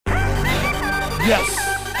Yes.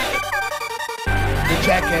 The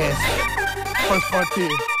Jackass. First Frontier.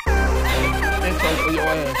 Intro for your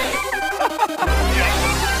ass. Yes.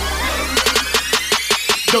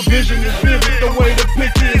 The vision is vivid, the way the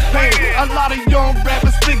picture is painted. A lot of young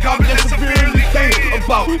rappers think I'm just severely tainted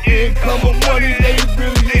about income or money they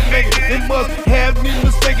really ain't making. They must have me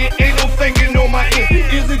mistaken, ain't no thinking on my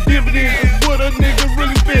end. Is it dividends? Is what a nigga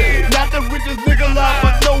really spend? Not the richest nigga alive,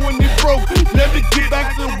 but know when he broke. Let me get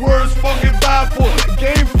back to the words fucking vibe for a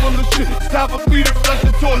game full of shit. It's time for me to flush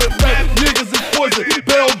the toilet. Rap niggas is poison.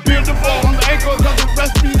 Bell bend the ball on the ankle, cause the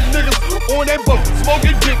rest of these niggas on that boat.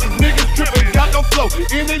 Smoking bitches, niggas tripping, got no flow.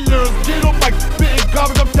 In they lyrics, get on mic, spitting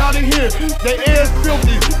garbage, I'm tired of here. They air's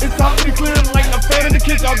filthy, it's time to be clear like a fan in the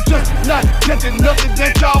kitchen. I'm just not catching nothing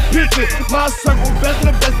that y'all pitching. My circle best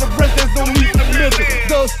and the best, the rest there's no need to miss it.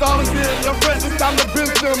 The stars here, your friends, it's time to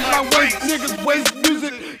build them. I waste niggas, waste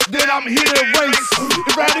music, then I'm here to race.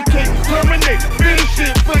 Eradicate, terminate, finish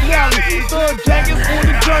it, finale. The jacket's on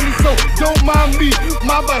the journey, so don't mind me.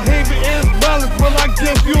 My behavior is balanced, well I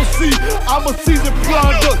guess you'll see. I'm a seasoned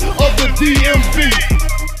product of the DMV.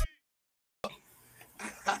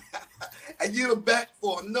 And you're back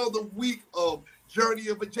for another week of Journey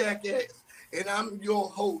of a Jackass. And I'm your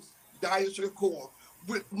host, Daya Shakur,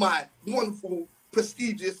 with my wonderful,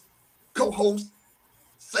 prestigious co-host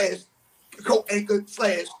 / co-anchor /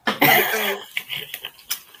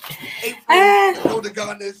 April the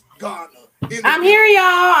Goddess Garner. I'm here, y'all.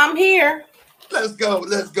 I'm here. Let's go,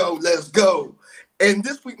 let's go, let's go. And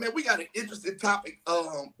this week, man, we got an interesting topic.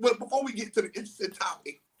 Well, before we get to the interesting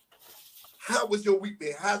topic, how was your week,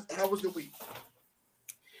 man? How was your week?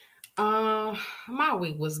 My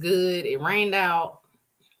week was good. It rained out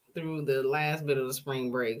through the last bit of the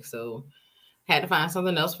spring break, so had to find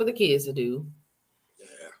something else for the kids to do.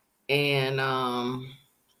 Yeah. And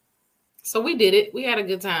so we did it. We had a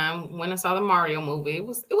good time. When I saw the Mario movie, it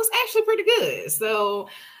was actually pretty good. So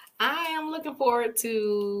I am looking forward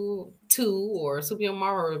to 2 or Super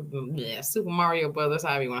Mario Brothers,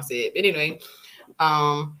 however you want to say it. But anyway,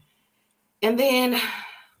 and then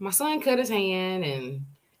my son cut his hand, and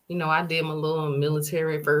I did my little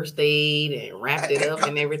military first aid and wrapped it up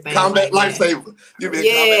and everything. Combat lifesaver. You mean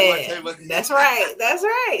combat lifesaver? That's right. That's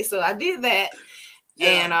right. So I did that. Yeah.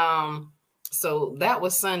 And so that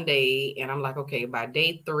was Sunday, and I'm like, okay, by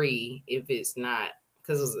day 3, if it's not,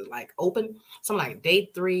 because it was like open, so I'm like, day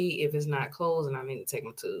 3, if it's not closed, and I need to take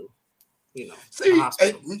them to, see,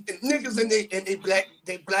 niggas and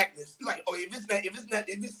they blackness. Like, oh, if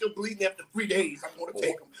it's still bleeding after 3 days, I'm gonna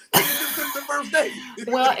take them. This is the first day.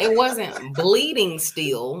 Well, it wasn't bleeding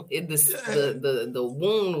still. The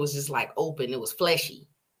wound was just like open. It was fleshy.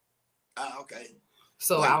 Okay.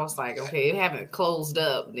 So I was like, okay, it haven't closed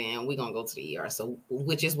up, then we're gonna go to the ER. So,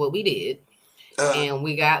 which is what we did. And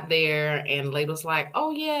we got there, and lady was like, oh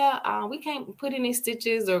yeah, we can't put any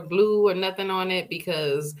stitches or glue or nothing on it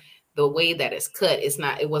because the way that it's cut,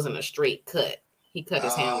 it wasn't a straight cut. He cut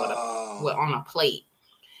his hand on a plate.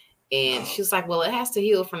 And she was like, well, it has to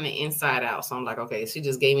heal from the inside out. So I'm like, okay. She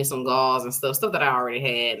just gave me some gauze and stuff that I already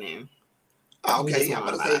had. And okay, I'm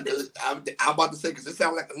about to say, because it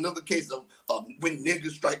sounds like another case of when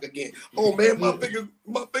niggas strike again. Oh man, my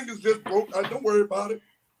fingers just broke. Don't worry about it.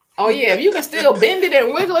 Oh yeah, if you can still bend it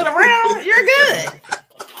and wiggle it around, you're good.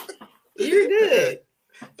 You're good.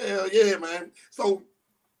 Hell yeah, man. So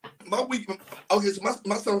my week, okay, so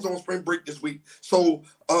my son's on spring break this week. So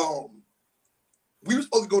we were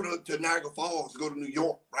supposed to go to Niagara Falls, go to New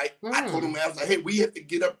York, right? I told him, I was like, hey, we have to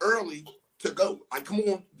get up early to go. Like, come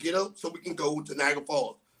on, get up so we can go to Niagara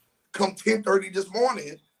Falls. Come 10:30 this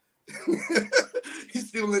morning, he's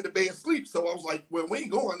still in the bed asleep. So I was like, well, we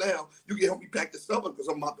ain't going now. You can help me pack the stuff up because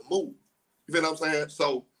I'm about to move. You feel what I'm saying?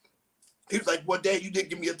 So he was like, well, Dad, you didn't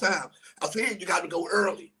give me a time. I said, you got to go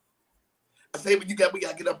early. I said, but we got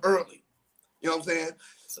to get up early. You know what I'm saying?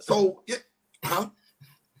 So, yeah. Huh?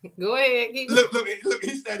 Go ahead. Look,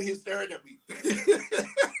 he's standing here staring at me.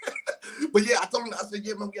 But yeah, I told him, I said,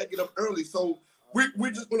 yeah, man, we got to get up early. So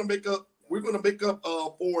we're just going to make up. We're going to make up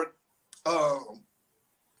for it.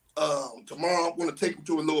 Tomorrow I'm going to take him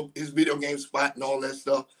to his video game spot and all that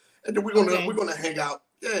stuff. And then we're going to hang out.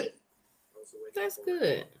 Yeah. That's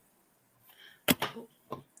good.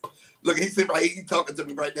 Look, he's talking to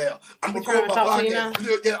me right now. I'm recording my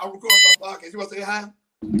podcast. Yeah, I'm recording my podcast. You want to say hi?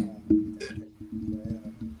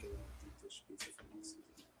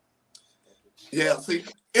 Yeah, see,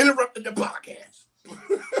 interrupted the podcast.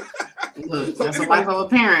 Look, that's a life of a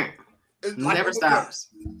parent. It never stops.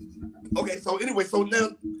 Okay, so anyway, so now,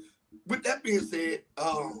 with that being said,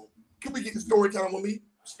 can we get the story time with me?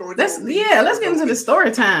 Let's get into the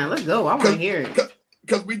story time. Let's go. I want to hear it.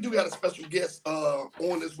 because we do got a special guest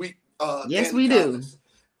on this week. Yes, Danny we Collins.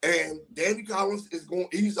 And Danny Collins is going.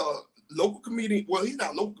 He's a local comedian. Well, he's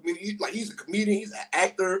not a local comedian. He's a comedian. He's an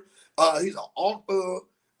actor. He's an author,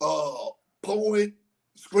 poet,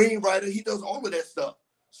 screenwriter. He does all of that stuff.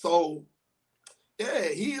 So yeah,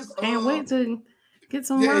 he is. Can't wait to get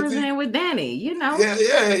some words in with Danny. You know. Yeah.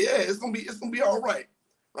 It's gonna be all right,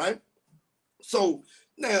 right? So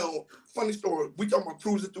now, funny story. We talking about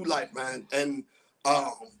cruising through life, man, and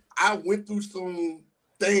I went through some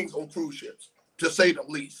things on cruise ships, to say the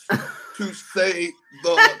least. To say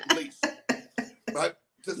the least, right?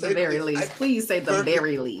 To say the very least. Please say the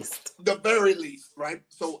very least. The very least, right?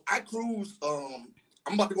 So I cruise.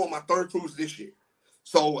 I'm about to go on my third cruise this year.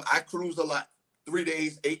 So I cruise a lot. 3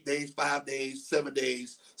 days, 8 days, 5 days, 7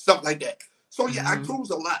 days, stuff like that. So yeah, I cruise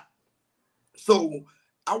a lot. So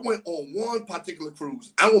I went on one particular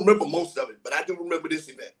cruise. I don't remember most of it, but I do remember this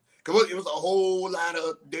event. Because it was a whole lot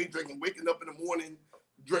of day drinking, waking up in the morning,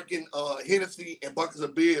 drinking Hennessy and buckets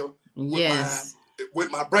of beer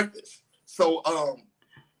with my breakfast. So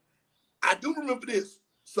I do remember this.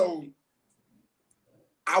 So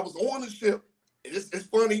I was on the ship. It's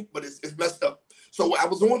funny, but it's messed up. So I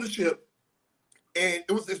was on the ship, and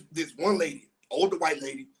it was this one lady, older white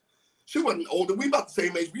lady. She wasn't older. We about the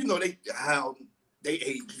same age. You know how they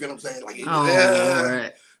age. You know what I'm saying? Like,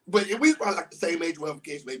 right. But we probably like the same age, whatever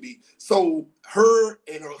the case may be. So her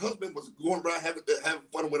and her husband was going around having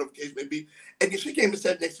fun, whatever the case may be. And then she came and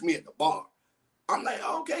sat next to me at the bar. I'm like,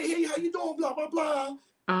 okay, hey, how you doing? Blah, blah, blah.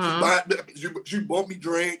 She bought me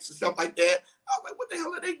drinks and stuff like that. I was like, what the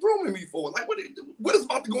hell are they grooming me for? Like, what is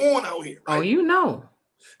about to go on out here? Right? Oh, you know.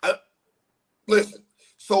 Listen,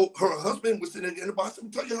 so her husband was sitting in the bar. I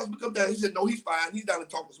said, tell your husband to come down. He said, no, he's fine. He's down to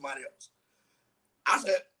talk to somebody else. I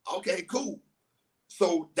said, okay, cool.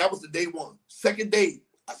 So that was the day one. Second day,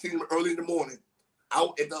 I seen him early in the morning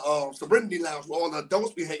out at the Serenity Lounge where all the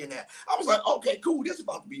adults be hanging out. I was like, okay, cool. This is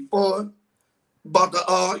about to be fun. About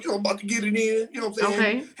to get it in. You know what I'm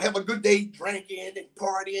saying? Okay. Have a good day drinking and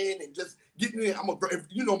partying and just getting in. I'm a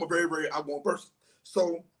very, very outgoing person.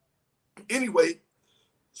 So anyway,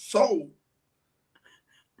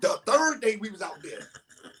 the third day we was out there,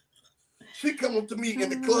 she come up to me in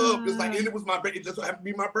the club. It's like, and it was my birthday. It just so happened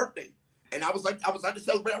to be my birthday. And I was out to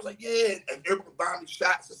celebrate. I was like, yeah. And everyone was buying me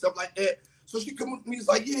shots and stuff like that. So she come up to me, it's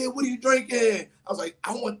like, yeah, what are you drinking? I was like,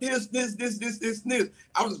 I want this. I was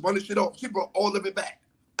just running shit off. She brought all of it back.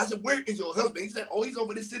 I said, where is your husband? He said, oh, he's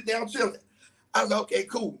over there sitting down chilling. I was like, okay,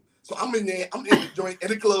 cool. So I'm in there, I'm in the joint, in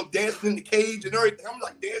the club, dancing in the cage and everything. I'm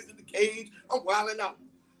like dancing in the cage. I'm wilding out.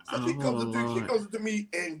 So she comes up to me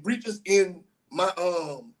and reaches in my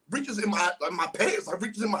pants, like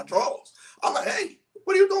reaches in my drawers. I'm like, hey,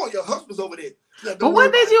 what are you doing? Your husband's over there. Like, but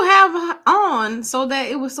what did you have on so that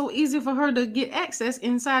it was so easy for her to get access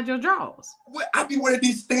inside your drawers? Well, I be wearing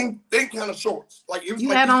these thin kind of shorts. Like it was. You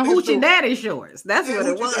like had on Hoochie Daddy shorts. That's what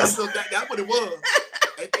it was. That's what it was.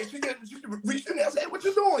 and she reached in there and said, hey, what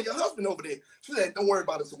you doing? Your husband over there. She said, don't worry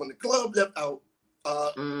about it. So when the club let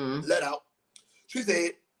out, she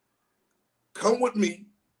said, come with me.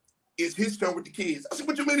 It's his turn with the kids. I said,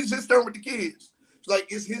 what you mean it's his turn with the kids? She's like,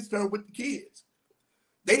 it's his turn with the kids.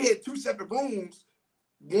 They had two separate rooms.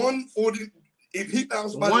 One for if he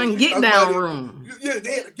found somebody. One get down room. Yeah,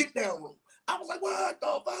 they had a get down room. I was like, what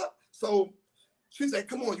the fuck? So she said,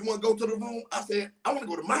 come on, you want to go to the room? I said, I want to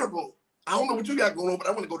go to my room. I don't know what you got going on, but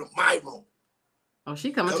I want to go to my room. Oh,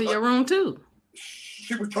 she coming to your room too.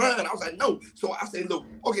 She was trying. I was like, no. So I said, look,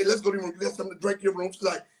 okay, let's go to your room. You got something to drink in your room. She's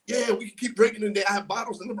like, yeah, we can keep drinking in there. I have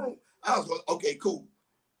bottles in the room. I was like, okay, cool.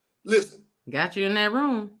 Listen. Got you in that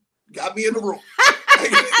room. Got me in the room.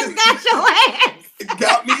 Got your ass.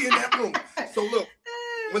 Got me in that room. So look,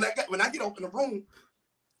 when I get up in the room,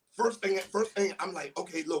 first thing, I'm like,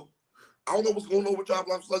 okay, look, I don't know what's going on with y'all.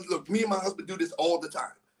 Look, me and my husband do this all the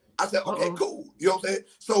time. I said, okay, cool. You know what I'm saying?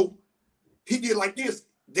 So he did like this.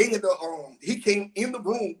 They had he came in the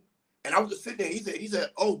room and I was just sitting there. He said,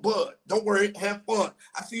 oh, bud, don't worry, have fun.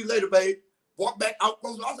 I see you later, babe. Walk back out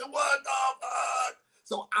closer. I said, what the fuck?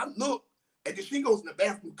 So I look. And then she goes in the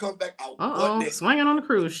bathroom, comes back out. Swinging on the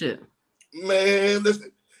cruise ship. Man,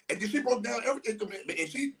 listen. And then she broke down everything to me. And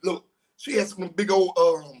she had some big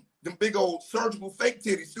old surgical fake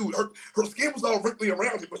titties too. Her skin was all wrinkly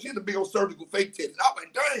around it, but she had the big old surgical fake titties. I was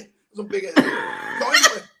like, dang, some big ass.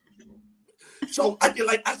 So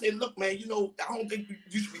anyway, so I said, look, man, I don't think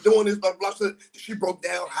you should be doing this, blah, blah, blah. She broke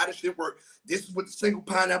down how this shit work. This is what the single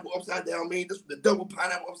pineapple upside down mean. This is what the double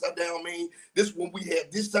pineapple upside down mean. This one we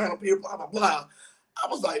had this sign up here, blah, blah, blah. I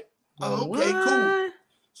was like, oh, okay, cool.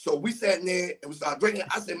 So we sat in there and we started drinking.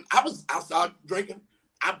 I said, I was outside drinking.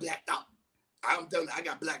 I blacked out. I'm telling you, I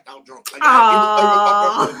got blacked out drunk. Like it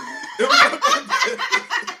was my birthday.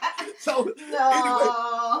 So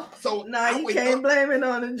anyway, so you can't blame it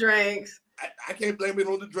on the drinks. I can't blame it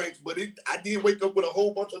on the drinks, but I did wake up with a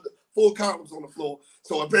whole bunch of full condoms on the floor.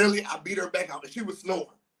 So apparently I beat her back out and she was snoring.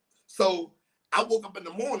 So I woke up in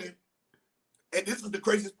the morning, and this is the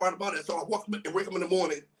craziest part about it. So I wake up in the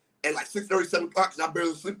morning at like 6:30, 7 o'clock, because I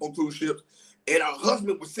barely sleep on cruise ships. And our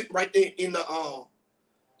husband was sitting right there in the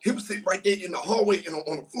he was sitting right there in the hallway and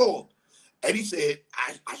on the floor. And he said,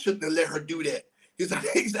 I shouldn't have let her do that. He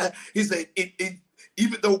said it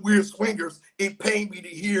even though we're swingers, it pained me to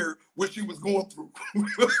hear what she was going through.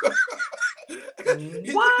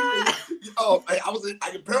 What?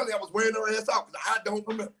 Apparently I was wearing her ass out because I don't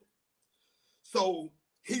remember. So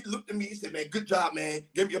he looked at me, he said, man, good job, man.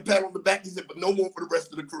 Gave me a pat on the back. He said, but no more for the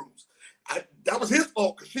rest of the cruise. That was his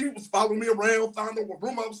fault, because she was following me around, found out what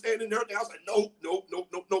room I was staying in and everything. I was like, no,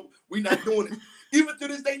 we're not doing it. Even to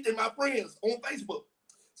this day, they're my friends on Facebook.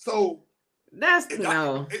 So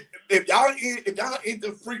if y'all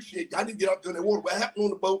into freak shit, y'all need to get out there in the water. What happened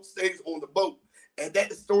on the boat stays on the boat. And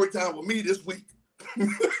that is story time with me this week.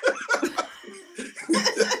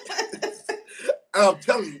 I'm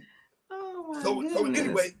telling you. So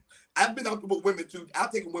anyway, I've been out there with women too.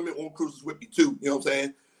 I've taken women on cruises with me too. You know what I'm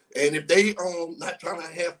saying? And if they not trying to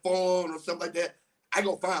have fun or something like that, I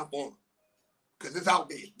go find fun, because it's out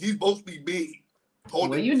there. These boats be big.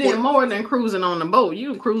 Well, you did more than cruising on the boat.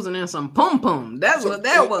 You were cruising in some pum pum. That's what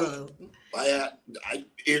that was.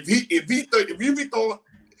 If he thought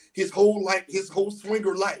his whole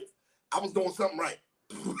swinger life, I was doing something right.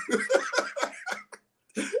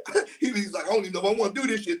 He's like, I don't even know if I want to do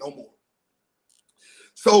this shit no more.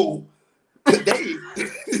 So today,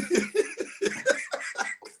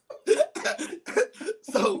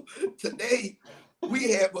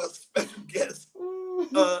 we have a special guest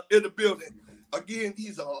in the building. Again,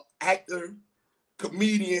 he's an actor,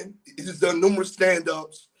 comedian. He's done numerous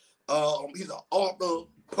stand-ups. He's an author,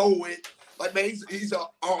 poet. Like, man, he's an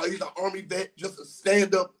Army vet, just a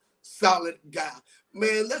stand-up, solid guy.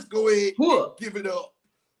 Man, let's go ahead and give it up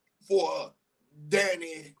for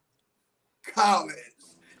Danny Collins.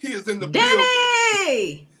 He is in the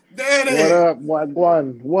building. Danny! What up?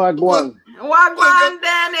 Wagwan,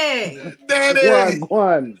 Danny! Danny!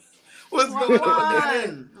 Wagwan. What's going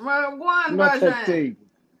on, Danny?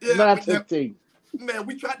 Not Man,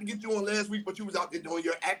 we tried to get you on last week, but you was out there doing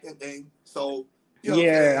your acting thing. So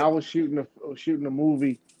I was shooting a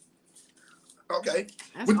movie. Okay.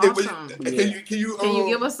 That's awesome. Can you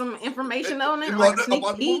give us some information on it? Like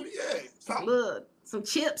about the movie? Yeah. Look, some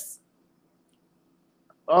chips.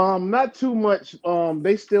 Not too much.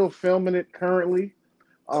 They still filming it currently.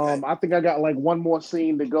 Okay. I think I got like one more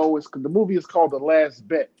scene to go. The movie is called The Last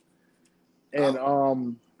Bet. And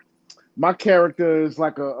my character is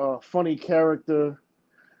like a funny character.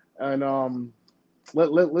 And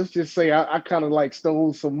let's just say I kind of like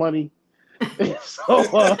stole some money.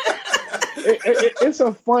 So it's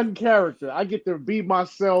a fun character. I get to be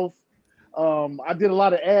myself. I did a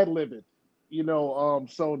lot of ad-libbing.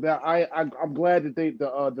 So that I'm glad that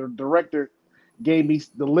the director gave me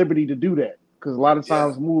the liberty to do that, because a lot of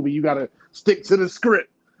times movie you got to stick to the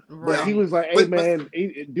script. Right. But he was like, "Hey man,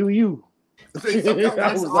 do you?" See,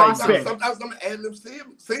 sometimes some ad-lib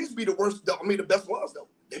scenes be the worst. I mean, the best ones though.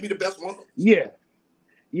 They be the best ones. Yeah.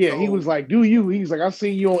 So, he was like, "Do you?" He's like, "I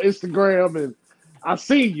see you on Instagram and I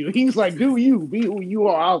see you." He's like, "Do you be who you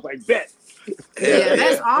are?" I was like, "Bet." Yeah,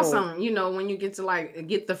 that's awesome. When you get to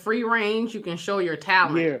get the free range, you can show your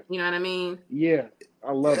talent. Yeah. You know what I mean? Yeah,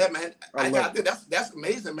 I love it. Man. That's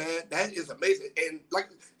amazing, man. That is amazing. And like,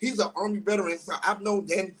 he's an Army veteran, so I've known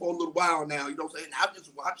Danny for a little while now. You know what I'm saying? I've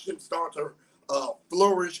just watched him start to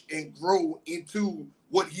flourish and grow into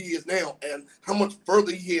what he is now, and how much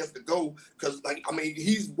further he has to go. Because,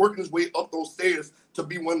 he's working his way up those stairs to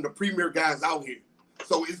be one of the premier guys out here.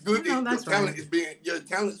 So it's good that your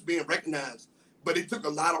talent is being recognized, but it took a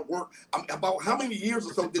lot of work. About how many years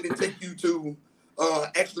or so did it take you to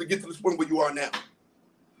actually get to this point where you are now?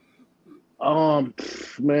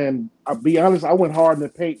 Man, I'll be honest, I went hard in the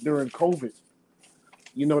paint during COVID.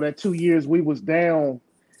 That 2 years we was down,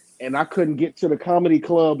 and I couldn't get to the comedy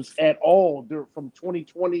clubs at all from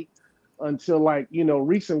 2020 until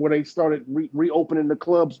recent, where they started reopening the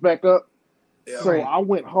clubs back up. Yeah, so I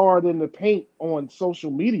went hard in the paint on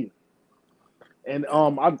social media, and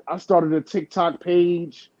I started a TikTok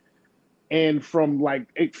page, and from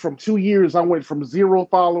 2 years I went from 0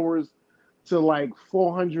 followers to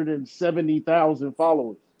 470,000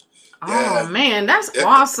 followers. Oh man, that's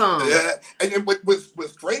awesome. Yeah, and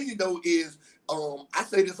what's crazy though is I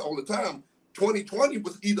say this all the time. 2020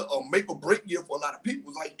 was either a make or break year for a lot of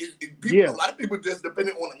people. It's like a lot of people just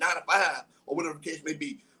depending on a 9 to 5 or whatever the case may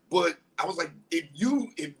be. But I was like, if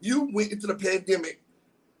you went into the pandemic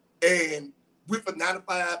and with a 9 to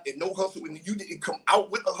 5 and no hustle, and you didn't come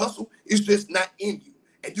out with a hustle, it's just not in you.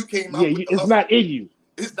 And you came out with the hustle. It's not in you.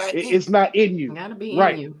 It's not in you. Gotta be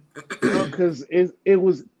right. in you. Because it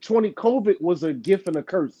was COVID was a gift and a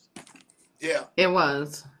curse. Yeah. It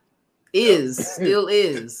was. Still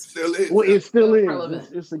is. Well, it still is. Relevant.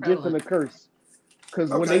 It's a gift and a curse. Because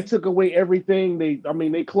when they took away everything,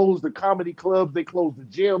 they closed the comedy clubs, they closed the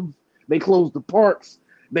gyms, they closed the parks,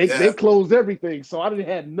 they closed everything. So I didn't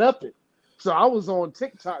have nothing. So I was on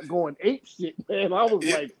TikTok going ape shit, man. I was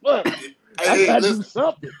like, fuck, I gotta do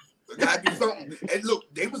something. Gotta do something. And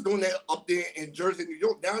look, they was doing that up there in Jersey, New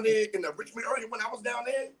York, down there in the Richmond area when I was down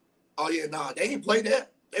there. Oh yeah, nah, they ain't play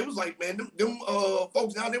that. They was like, man, them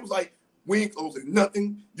folks down there was like, we ain't closing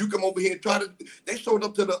nothing. You come over here and try to. They showed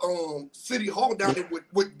up to the city hall down there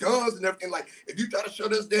with guns and everything. Like, if you try to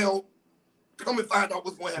shut us down, come and find out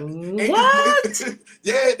what's going to happen. What?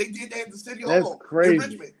 Yeah, they did that at the city hall. That's crazy. In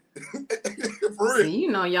Richmond. For real. See,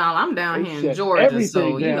 you know, y'all, I'm down here in Georgia,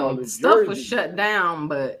 so you know stuff was shut down,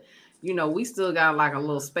 but you know we still got like a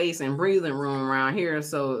little space and breathing room around here.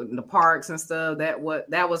 So the parks and stuff that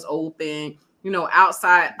was open. You know,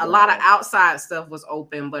 outside, a lot of outside stuff was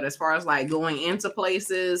open, but as far as like going into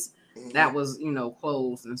places, that was, you know,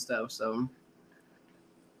 closed and stuff. So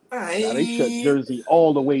now they shut Jersey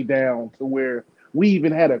all the way down to where we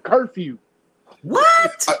even had a curfew.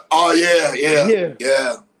 What? Oh yeah.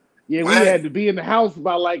 We had to be in the house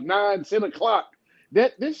by like 9, 10 o'clock.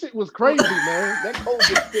 This shit was crazy, man. That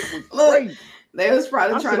COVID shit was crazy. They was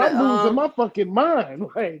probably trying to I'm losing my fucking mind.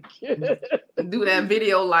 Like do that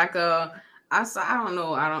video like I don't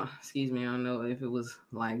know if it was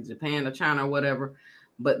like Japan or China or whatever,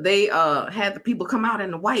 but they had the people come out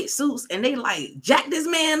in the white suits and they like jacked this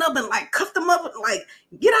man up and like cuffed him up and like,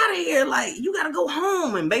 get out of here, like you gotta go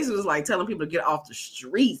home, and basically was like telling people to get off the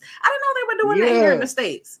streets. I didn't know they were doing that here in the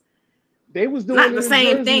States. They was doing not the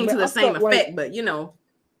same Jersey, thing to the same effect, like, but you know.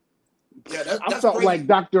 Yeah, that's I felt crazy. like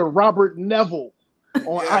Dr. Robert Neville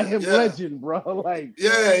on I Am Legend, bro. Like,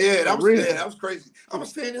 that was crazy. I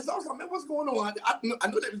was saying this. I was like, man, what's going on? I knew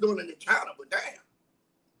they was doing it in China, but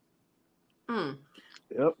damn.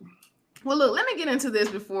 Yep. Well, look, let me get into this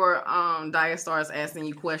before Dia starts asking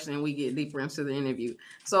you questions and we get deeper into the interview.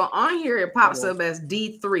 So on here it pops up as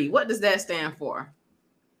D3. What does that stand for?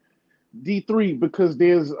 D3 because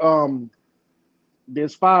there's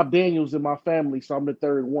 5 Daniels in my family, so I'm the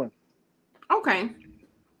third one. Okay.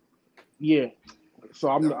 Yeah. So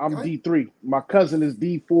I'm D3. My cousin is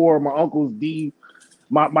D4. My uncle's D.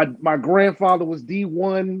 My grandfather was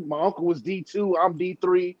D1. My uncle was D2. I'm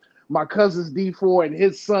D3. My cousin's D4, and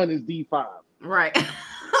his son is D5. Right.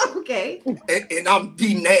 Okay. And I'm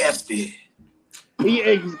D nasty. And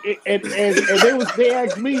they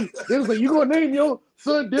asked me. They was like, "You gonna name your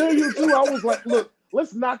son Daniel too?" I was like, "Look,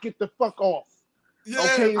 let's knock it the fuck off.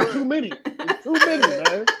 Okay, it's too many. It's too many,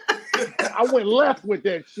 man." I went left with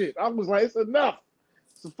that shit. I was like, "It's enough.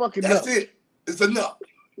 It's fucking enough. That's it. It's enough.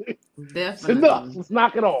 Definitely. It's enough. Let's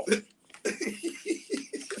knock it off."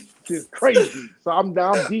 It's crazy. So I'm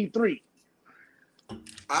down D3.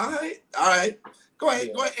 All right. Go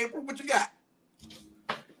ahead, April. What you got?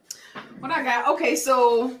 What I got? Okay,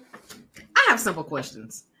 so I have simple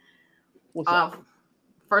questions. What's up?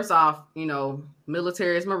 First off, you know,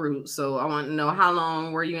 military is my root, so I want to know how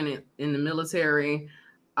long were you in the military?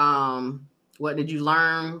 What did you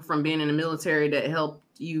learn from being in the military that helped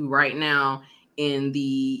you right now in the,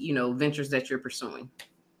 you know, ventures that you're pursuing?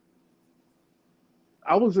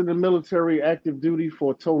 I was in the military active duty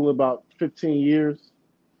for a total of about 15 years.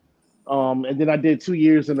 And then I did 2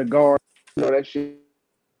 years in the Guard. You know, that shit.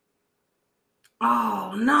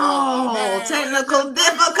 Oh, no. Technical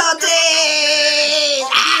difficulties.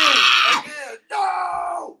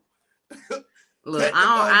 No. Look,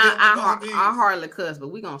 I hardly cuss,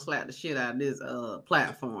 but we're going to slap the shit out of this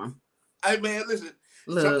platform. Hey, man, listen.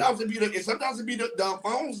 Look. Sometimes it be the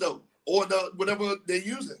phones, though, or the whatever they're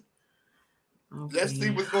using. Okay. Let's see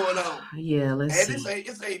what's going on. Yeah, let's see. And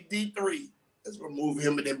it's a D3. Let's remove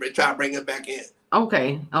him and then try to bring him back in.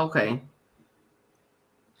 Okay.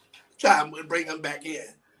 Try to bring him back in.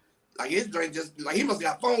 Like his drink just like he must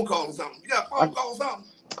have got a phone call or something. You got a phone call or something?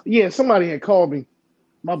 Yeah, somebody had called me.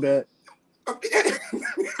 My bad.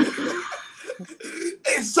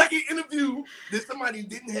 A second interview that somebody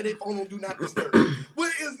didn't have their phone on Do Not Disturb.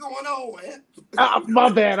 What is going on, man? My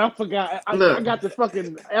bad. I forgot. I got the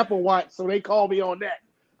fucking Apple Watch, so they called me on that.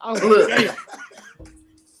 I was like, damn.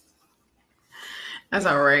 That's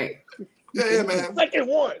all right. Yeah, man. Second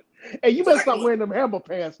one. Hey, you better stop Second wearing them hammer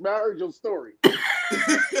pants, man. I heard your story. one.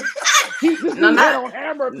 This dude had on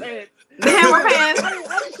hammer pants. The hammer pants.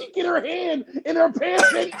 How did she get her hand in her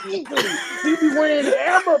pants that easily? He be wearing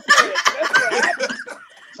hammer pants. That's what happened.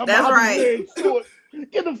 That's right. Wearing shorts.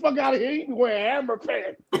 Get the fuck out of here. He be wearing hammer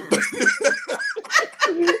pants.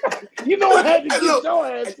 You know I had to get your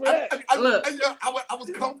ass for that. Look. I was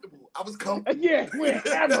comfortable. I was comfortable. Yeah, wearing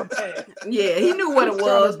hammer pants. Yeah, he knew what it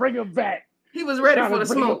was. Bring him back. He was ready for the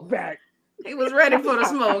smoke. Back. He was ready for the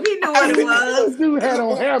smoke. He knew what it was. This dude had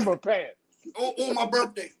on hammer pants. On my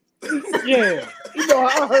birthday. Yeah. You know,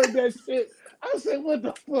 I heard that shit. I said, what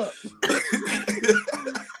the fuck?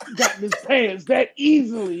 Got his pants that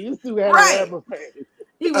easily. This dude had on hammer pants.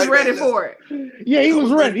 He was ready for it. Yeah, he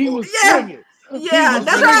was ready. He was swinging. Yeah,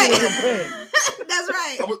 that's right. That's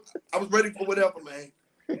right. I was ready for whatever, man.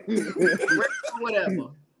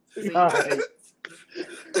 Whatever.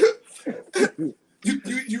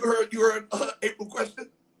 You heard April question?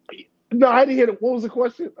 No, I didn't hear it. What was the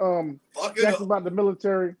question? That's about the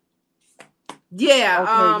military.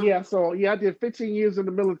 Yeah. Okay. Yeah. So I did 15 years in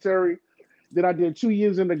the military. Then I did 2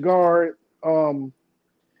 years in the Guard.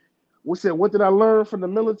 What did I learn from the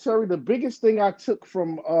military? The biggest thing I took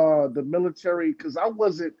from the military, because I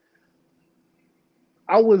was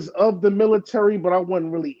of the military, but I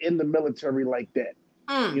wasn't really in the military like that.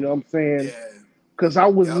 You know what I'm saying? Yeah. Because I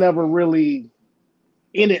was never really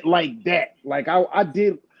in it like that. Like I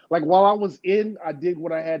did, like while I was in, I did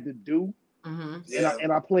what I had to do,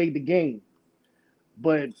 and I played the game.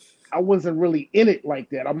 But I wasn't really in it like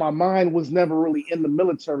that. My mind was never really in the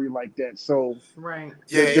military like that. So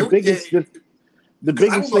the biggest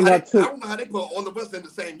thing I took. I don't know how they put all of us in the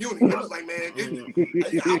same unit. I was like, man,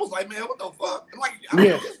 what the fuck? Like,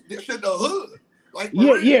 this shit the hood. Like,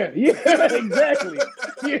 exactly.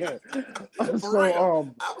 Yeah. So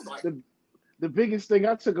I was like, the biggest thing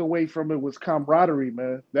I took away from it was camaraderie,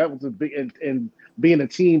 man. That was a big and being a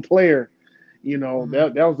team player. You know,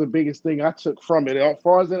 that was the biggest thing I took from it. As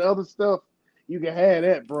far as that other stuff, you can have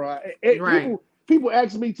that, bro. People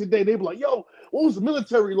ask me today, they be like, yo, what was the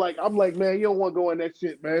military like? I'm like, man, you don't want to go in that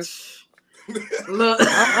shit, man. Look,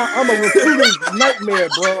 I'm a recruiter's nightmare,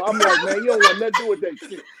 bro. I'm like, man, you don't want nothing to do with that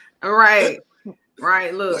shit. Right.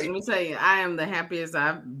 Look, let me tell you, I am the happiest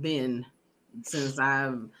I've been since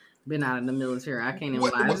I've been out of the military. I can't even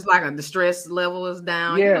lie. It's like the stress level is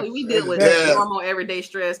down. Yeah, you know, we deal with normal everyday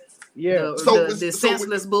stress. Yeah, the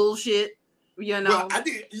senseless bullshit. You know, well, I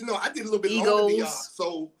did a little bit longer than y'all.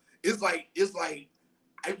 So it's like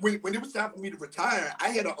when it was time for me to retire, I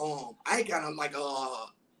had kind of like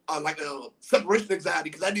a separation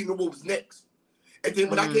anxiety because I didn't know what was next. And then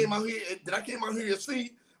when I came out here, to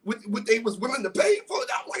see what they was willing to pay for it,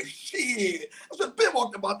 I was like, shit. I should have been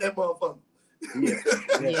walked about that motherfucker.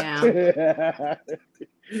 Yeah.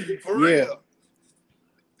 For real.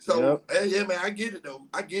 So yeah, man, I get it though.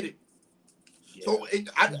 I get it. Yeah. So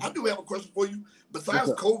I do have a question for you. Besides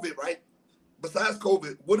COVID, right? Besides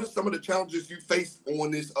COVID, what are some of the challenges you faced on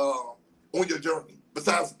this on your journey?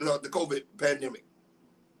 Besides the COVID pandemic.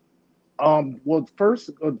 Well, first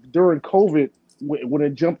during COVID, when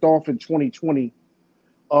it jumped off in 2020,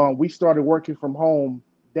 we started working from home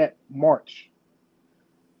that March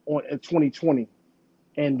in 2020,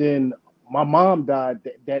 and then my mom died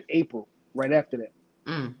that April right after that.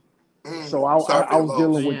 So I was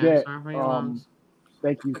dealing with that.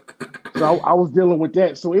 Thank you. So I was dealing with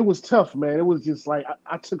that. So it was tough, man. It was just like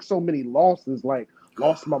I took so many losses. Like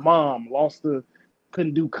lost my mom,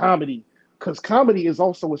 couldn't do comedy because comedy is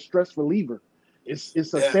also a stress reliever. It's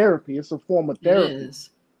a therapy. It's a form of therapy.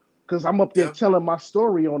 Because I'm up there telling my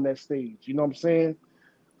story on that stage. You know what I'm saying?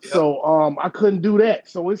 Yep. So I couldn't do that.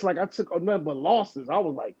 So it's like I took nothing but losses. I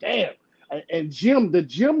was like, damn. And the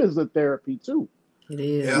gym is a therapy too. It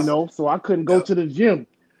is. You know, so I couldn't go to the gym.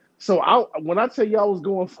 So when I tell you I was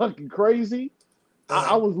going fucking crazy,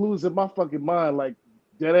 I was losing my fucking mind, like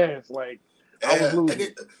dead ass. Like I was losing.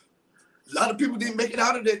 A lot of people didn't make it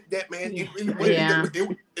out of that man.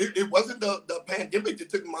 It wasn't the pandemic that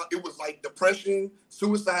took them out. It was like depression,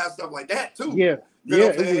 suicide, stuff like that too. Yeah. You know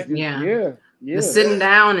what I'm saying? The sitting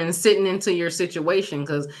down and sitting into your situation,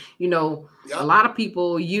 because a lot of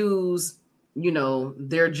people use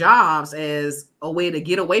their jobs as a way to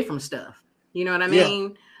get away from stuff. You know what I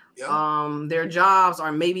mean? Yeah. Their jobs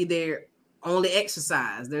are maybe their only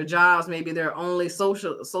exercise. Their jobs maybe their only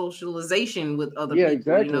socialization with other people.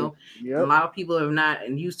 Exactly. You know, a lot of people are not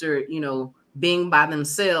used to being by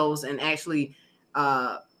themselves and actually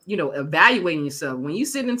evaluating yourself. When you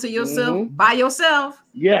sit into yourself by yourself,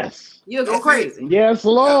 yes, you'll go crazy. Yes,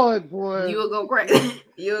 Lord, boy. You'll go crazy.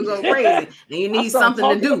 You'll go crazy. And you need something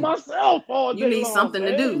to do. Myself all day you need long, something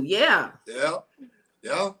man. to do. Yeah.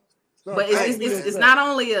 But it's not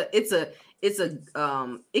only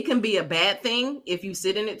it can be a bad thing if you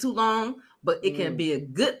sit in it too long, but it can be a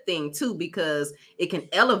good thing too, because it can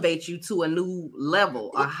elevate you to a new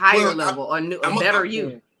level, a higher level, a better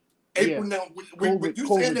you. April, now when you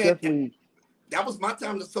said that was my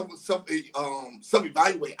time to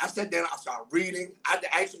self-evaluate. I sat down, I started reading. I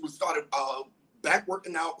actually started back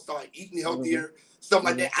working out, started eating healthier, stuff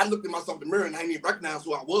like that. I looked at myself in the mirror and I didn't even recognize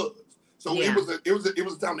who I was. So it was a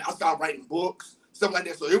time that I started writing books, stuff like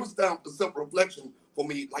that. So it was time for self-reflection for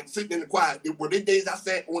me, like sitting in the quiet. There were days I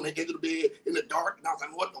sat on the edge of the bed in the dark and I was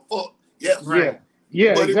like, what the fuck? Yes. Right.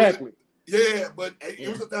 Yeah, but exactly. It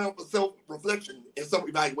was a time for self-reflection and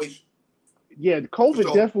self-evaluation. Yeah,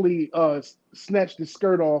 COVID definitely snatched the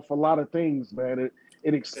skirt off a lot of things, man.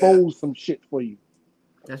 It exposed some shit for you.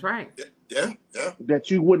 That's right. Yeah. That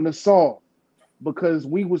you wouldn't have saw because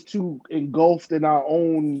we was too engulfed in our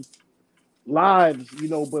own lives,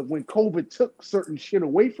 but when COVID took certain shit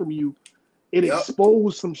away from you, it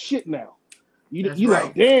exposed some shit now. You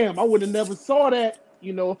like, damn, I would have never saw that,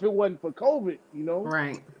 if it wasn't for COVID,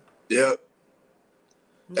 Right. Yeah.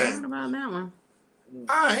 What about that one?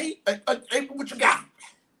 All right. April, what you got?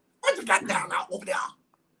 What you got down now over there?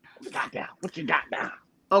 What you got now?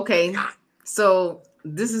 Okay. So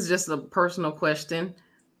this is just a personal question.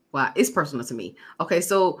 Well, it's personal to me. Okay,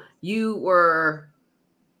 so you're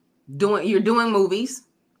doing movies,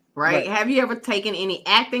 right? Have you ever taken any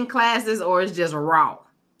acting classes, or is just raw?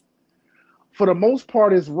 For the most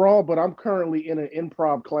part, it's raw, but I'm currently in an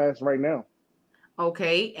improv class right now.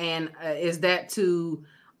 Okay, and is that to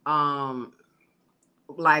was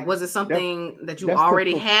it something that you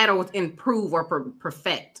already had, or improve or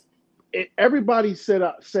perfect? Everybody said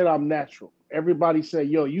I'm natural. Everybody said,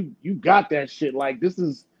 yo, you got that shit. Like this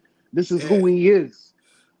is who he is.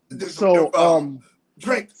 So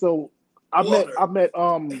so I met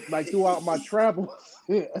like throughout my travels,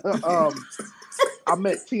 I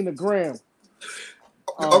met Tina Graham.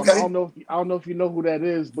 I don't know if you know who that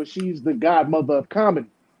is, but she's the godmother of comedy.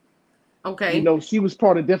 Okay. She was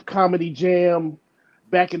part of Def Comedy Jam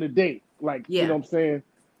back in the day. Like, you know what I'm saying?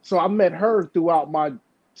 So I met her throughout my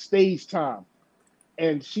stage time.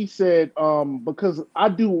 And she said, because I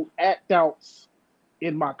do act outs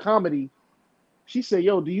in my comedy, she said,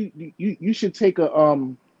 yo, you should take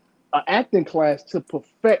a acting class to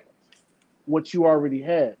perfect what you already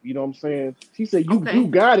have. You know what I'm saying? She said, you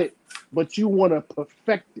got it, but you want to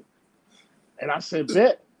perfect it. And I said,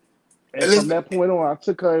 bet. And from that point on, I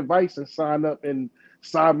took her advice and signed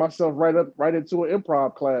myself right into an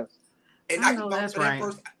improv class. And I can vouch for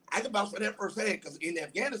that firsthand because in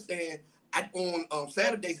Afghanistan, on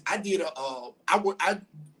Saturdays I did I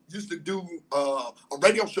used to do a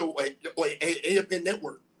radio show at AFN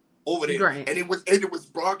Network over there, and it was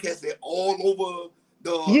broadcasted all over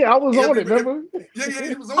the. Yeah, I was on it. Remember? Yeah,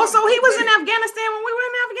 it was on. Oh, so he was in Afghanistan when we were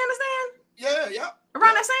in Afghanistan. Yeah.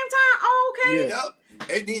 Around that same time. Oh, okay. Yeah.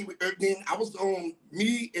 And then I was on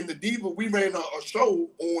me and the Diva. We ran a show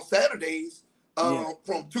on Saturdays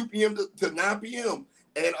from 2 p.m. to 9 p.m.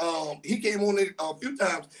 And he came on it a few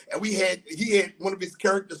times, and he had one of his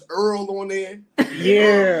characters, Earl, on there.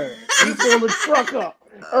 Yeah, he pulled the truck up.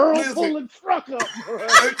 Earl pulled the truck up.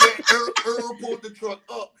 Earl pulled the truck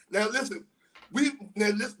up. Now listen, we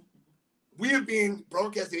are being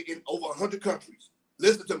broadcasted in over 100 countries.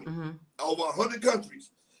 Listen to me, over 100 countries.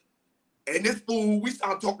 And this fool, we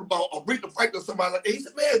started talking about Aretha Franklin or somebody like that. He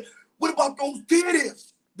said, man, what about those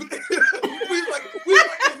titties? we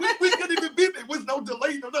couldn't even beep it. With no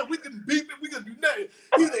delay, no nothing. We couldn't beep it. We couldn't do nothing.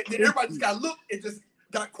 He said, everybody just got looked and just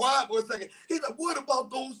got quiet for a second. He's like, what about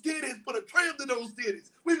those titties? Put a trim to those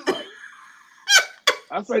titties. We was like,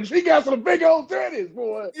 I said, she got some big old titties,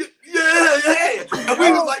 boy. Yeah. And we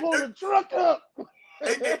was like, pull the truck up.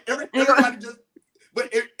 Everybody just. But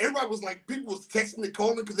everybody was like, people was texting and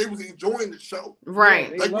calling because they was enjoying the show.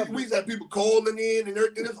 Right. Like we used to have people calling in and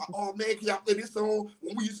everything. It's like, oh man, can y'all play this song?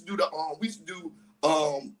 When we used to do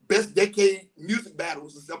best decade music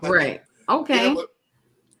battles and stuff like that. Right. Okay. Yeah, but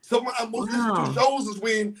some of my most listened to shows is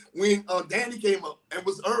when Danny came up and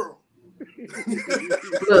was Earl.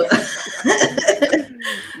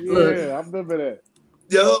 Yeah, I remember that.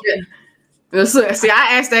 Yeah. See,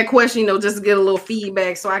 I asked that question, just to get a little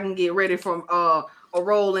feedback so I can get ready from a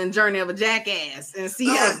role in Journey of a Jackass and see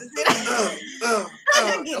how get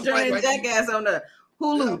Journey of a Jackass on the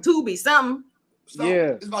Hulu, Tubi, something.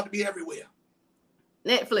 It's about to be everywhere.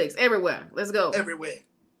 Netflix, everywhere. Let's go. Everywhere.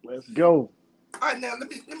 Let's go. All right, now let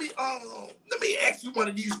me ask you one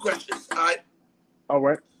of these questions. All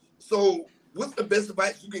right. So, what's the best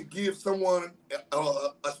advice you can give someone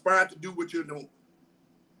aspiring to do what you're doing?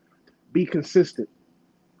 Be consistent.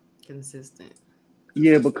 Consistent.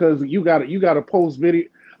 Yeah, because you gotta post video.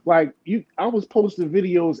 Like I was posting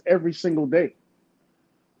videos every single day,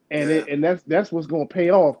 and that's what's gonna pay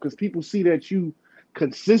off because people see that you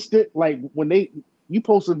consistent. Like when you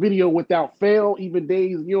post a video without fail, even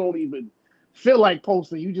days you don't even feel like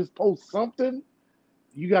posting, you just post something.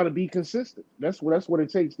 You got to be consistent. That's what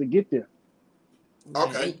it takes to get there.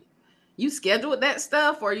 Okay. You scheduled that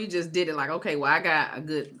stuff, or you just did it like, okay, well, I got a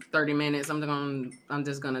good 30 minutes. I'm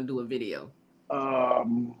just gonna do a video. I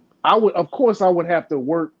would have to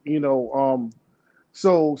work.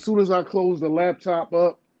 So as soon as I close the laptop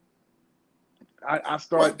up, I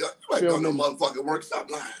start filming. No motherfucking work.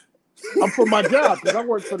 Stop lying. I'm for my job because I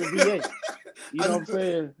work for the VA. You know what I'm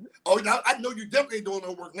saying? Oh, now I know you definitely ain't doing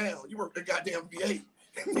no work now. You work the goddamn VA.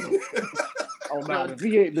 Oh no, the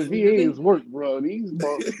VA is work, bro. These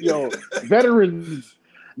veterans.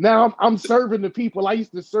 Now I'm serving the people I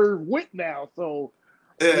used to serve with now. So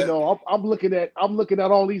I'm looking at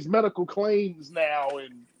all these medical claims now,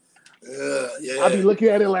 and I be looking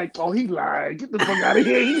at it like, oh, he lied. Get the fuck out of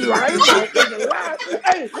here. He lied.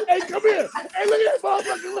 Hey, come here. Hey, look at that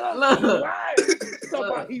motherfucker. Look. He lied.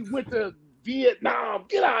 Somebody he went to Vietnam.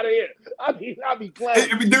 Get out of here. I be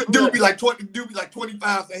claiming. Dude be like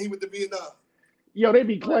 25 saying he went to Vietnam. Yo, they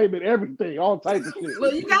be claiming everything, all types of shit.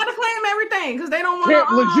 Well, you gotta claim everything because they don't want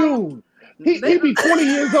Camp Lejeune. He be 20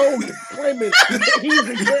 years old claiming he's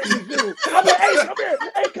in Camp Lejeune. I mean, hey, come here.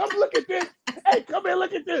 Hey, come look at this. Hey, come here,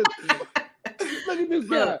 look at this. Look at this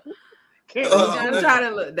guy. You gotta try to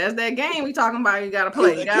look. That's that game we talking about. You gotta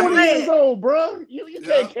play. You gotta 20 play years old, bro. You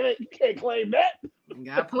can't claim that. You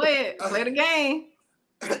gotta play it. Play the game.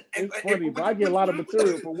 It's funny, but I get a lot of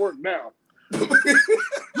material for work now.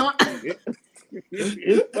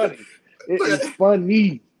 It's funny. It's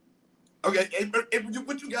funny. Okay,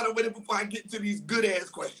 what you got with it before I get to these good ass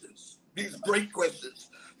questions? These great questions.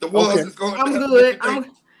 The ones that's going. I'm good.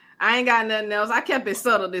 I ain't got nothing else. I kept it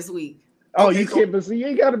subtle this week. Oh, okay, you can't be. You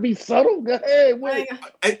ain't got to be subtle. Go ahead. Wait.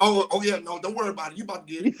 Oh yeah, no, don't worry about it. You about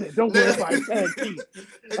to get it. He said, "Don't worry about it." Tag team.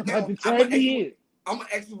 I'm about to tag me in. I'm gonna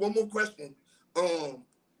ask you one more question.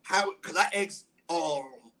 Because I asked I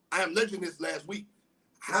Am Legend this last week.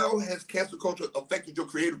 How has cancel culture affected your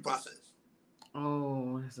creative process?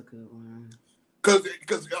 Oh, that's a good one.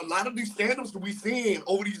 Because a lot of these stand-ups that we've seen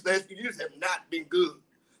over these last few years have not been good.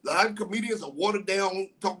 A lot of comedians are watered down,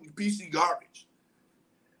 talking PC garbage.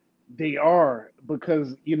 They are,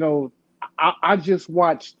 because I just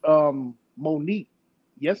watched Monique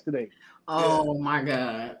yesterday. Oh my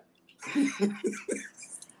God.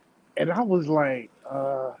 And I was like,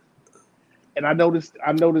 and I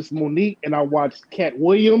noticed Monique, and I watched Cat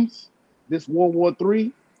Williams, this World War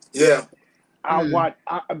III. Yeah.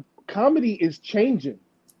 Comedy is changing.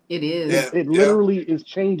 It is. Yeah. It literally is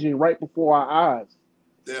changing right before our eyes.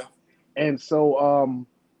 Yeah. And so,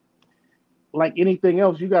 like anything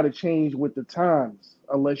else, you got to change with the times,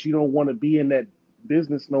 unless you don't want to be in that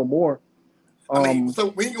business no more.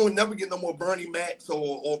 So we ain't gonna never get no more Bernie Macs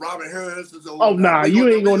or Robin Harris. You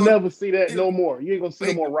ain't gonna never see that no more. You ain't gonna see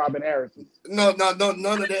no more Robin Harrison. No, none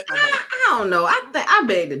of that. I don't know. I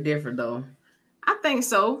beg to differ though. I think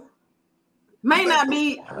so. May not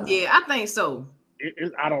be. Yeah, I think so.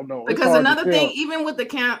 I don't know. Because another thing, even with the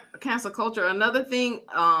cancel culture, another thing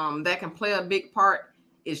that can play a big part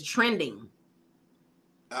is trending.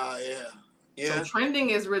 Yeah. So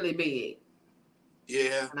trending is really big.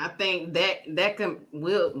 Yeah. And I think that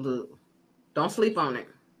will look. Don't sleep on it.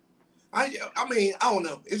 I mean, I don't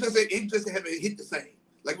know. It just haven't hit the same.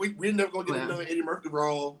 Like we're never gonna get another Eddie Murphy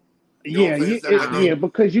raw.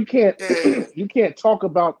 Because you can't talk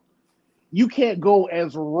about. You can't go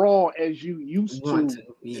as raw as you used to.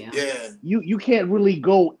 Yeah. You can't really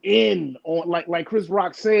go in on like Chris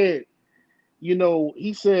Rock said.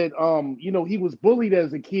 He said he was bullied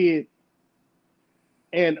as a kid,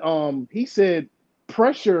 and he said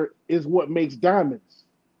pressure is what makes diamonds.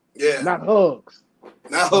 Yeah. Not hugs.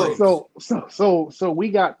 Not hugs. So we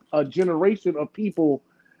got a generation of people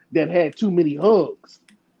that had too many hugs.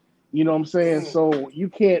 You know what I'm saying? So you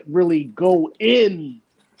can't really go in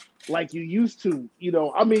like you used to.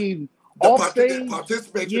 I mean, off stage,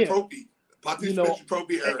 participation trophy. Participation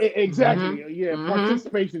trophy era. Exactly. Mm-hmm. Yeah,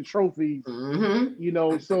 participation trophies.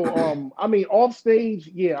 Mm-hmm. So I mean, off stage,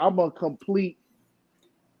 I'm a complete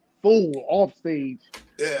fool off stage.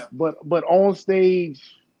 Yeah. But on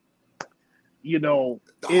stage, the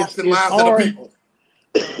it's hard. of the people.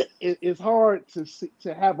 it's hard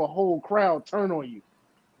to have a whole crowd turn on you.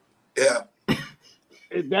 Yeah.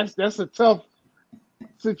 That's a tough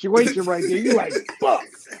situation right there. You like, fuck.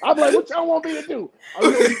 I'm like, what y'all want me to do? Oh,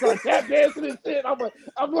 you want me to start tap dancing and shit?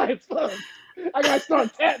 I'm like, fuck. I gotta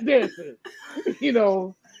start tap dancing. You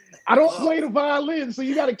know, I don't play the violin, so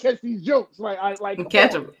you gotta catch these jokes. Like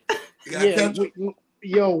catch them.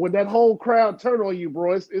 Yeah, when that whole crowd turn on you,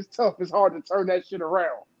 bro, it's tough. It's hard to turn that shit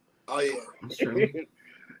around. Oh yeah, that's true.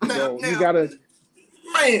 now, you gotta,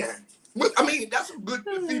 man. I mean, that's some good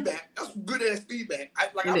feedback. That's some good ass feedback. I'm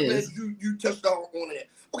glad you touched on that.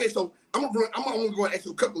 Okay, so I'm only going to ask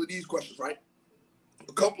you a couple of these questions, right?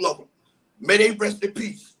 A couple of them. May they rest in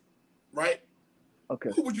peace, right? Okay.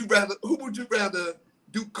 Who would you rather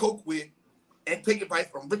do coke with and take advice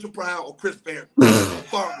from Richard Pryor or Chris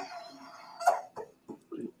Farley?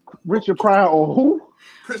 Richard Pryor or who?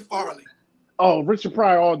 Chris Farley. Oh, Richard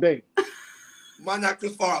Pryor all day. Why not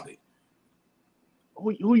Chris Farley?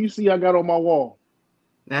 Who you see I got on my wall?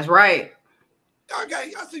 That's right.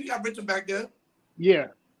 Okay, I see you got Richard back there. Yeah,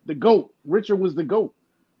 the GOAT. Richard was the GOAT.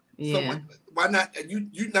 Yeah. So why not? You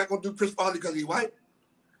not gonna do Chris Farley because he's white?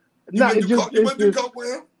 You wouldn't do coke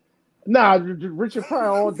with him? Nah, Richard Pryor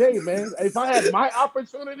all day, man. If I had my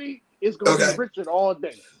opportunity, it's gonna be Richard all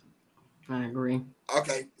day. I agree.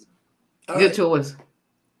 Okay. Good choice.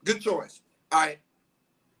 Good choice. All right.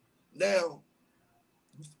 Now,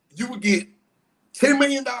 you would get $10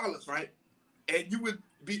 million, right? And you would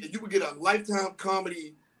get a lifetime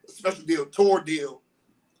comedy special deal, tour deal,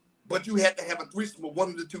 but you had to have a threesome with one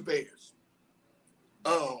of the two pairs.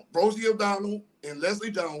 Rosie O'Donnell and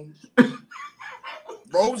Leslie Jones,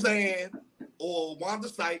 Roseanne or Wanda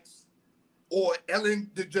Sykes, or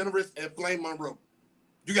Ellen DeGeneres and Flame Monroe.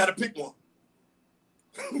 You got to pick one.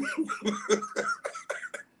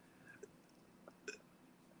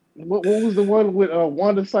 What was the one with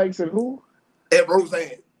Wanda Sykes and who? And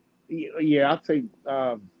Roseanne. Yeah, I'll take.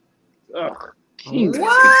 Jesus.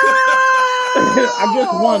 What? I guess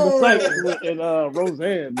Wanda Sykes and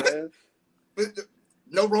Roseanne, man.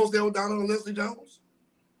 No Rosie O'Donnell and Leslie Jones?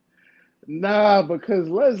 Nah, because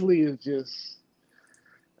Leslie is just.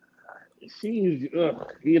 She's,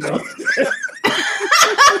 you know.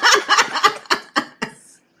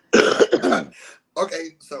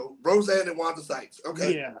 Okay, so Roseanne and Wanda Sykes.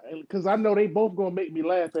 Okay. Yeah, because I know they both gonna make me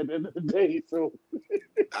laugh at the end of the day. So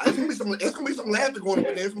it's gonna be some laughter going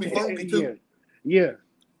on there. It's gonna be funky too. Yeah.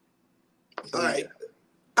 All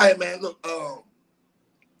right, man. Look,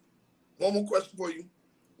 one more question for you.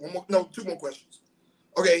 Two more questions.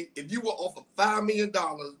 Okay, if you were offered $5 million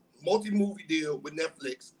multi-movie deal with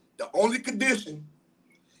Netflix, the only condition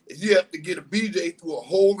is you have to get a BJ through a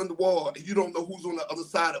hole in the wall, and you don't know who's on the other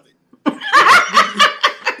side of it.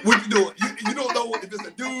 What you doing? You don't know if it's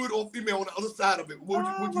a dude or female on the other side of it.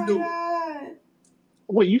 What you doing? God.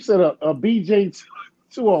 Wait, you said a BJ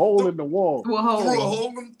to a hole in the wall. Through a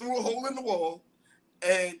hole in the wall,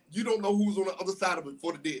 and you don't know who's on the other side of it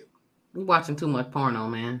for the deal. You're watching too much porno,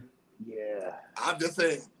 man. Yeah. I'm just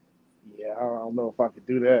saying. Yeah, I don't know if I could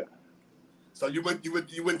do that. So you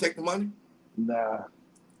wouldn't take the money? Nah.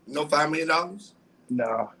 No $5 million?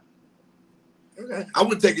 Nah. Okay. I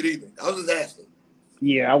wouldn't take it either. I was just asking.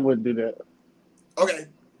 Yeah, I wouldn't do that. Okay.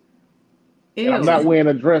 I'm not wearing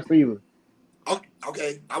a dress either.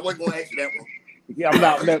 Okay. I wasn't gonna ask you that one.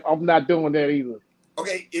 Yeah, I'm not doing that either.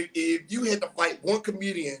 Okay, if you had to fight one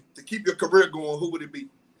comedian to keep your career going, who would it be?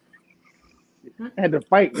 I had to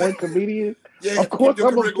fight one comedian? Yeah, of course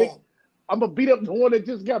I'm gonna beat up the one that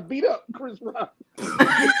just got beat up, Chris Rock.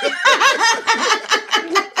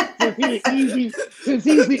 Since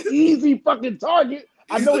he's the easy fucking target,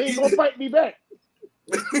 I know he ain't gonna fight me back.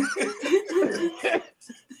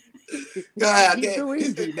 God, he's too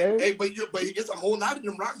easy, man. Hey, but it's a whole lot of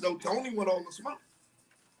them rocks though. Tony went on the smoke.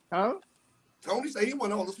 Huh? Tony said he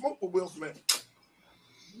went on the smoke with Will Smith.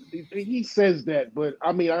 He says that, but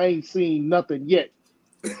I mean, I ain't seen nothing yet.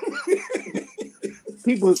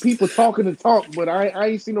 people talking the talk, but I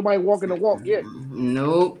ain't seen nobody walking the walk yet.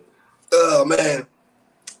 Nope. Oh man.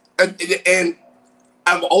 And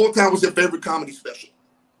out of all time, what's your favorite comedy special?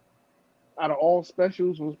 Out of all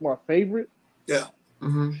specials, was my favorite? Yeah.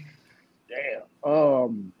 Mm-hmm.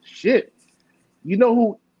 Damn. Shit. You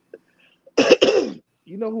know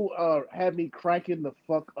who had me cracking the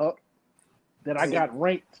fuck up? That I got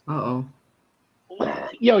ranked. Uh-oh.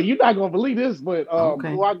 Yo, you're not gonna believe this, but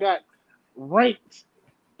okay. Who I got ranked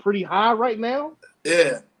pretty high right now?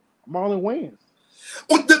 Yeah. Marlon Wayans.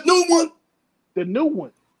 What, the new one? The new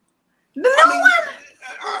one. The new one?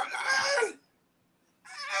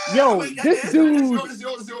 Yo, this dude.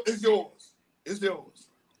 It's yours.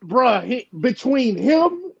 Bruh, between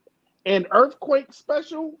him and Earthquake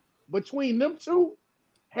special between them two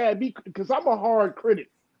had me because I'm a hard critic.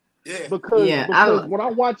 Yeah. Because when I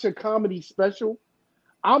watch a comedy special,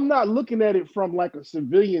 I'm not looking at it from like a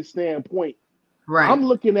civilian standpoint. Right. I'm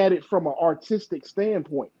looking at it from an artistic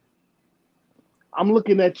standpoint. I'm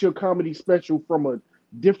looking at your comedy special from a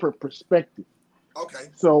different perspective. Okay.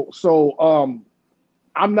 So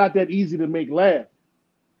I'm not that easy to make laugh.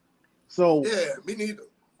 So yeah, me neither.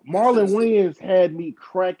 Marlon Wayans had me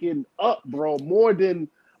cracking up, bro, more than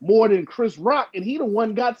Chris Rock, and he the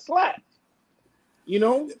one got slapped. You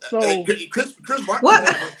know, so Chris Rock what?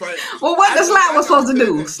 Well, what the slap was supposed to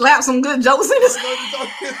do? Slap some good jokes in his.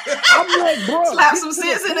 I'm like, bro, slap some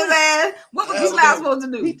sense in his ass. What was the slap supposed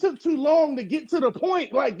to do? He took too long to get to the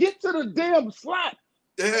point. Like, get to the damn slap.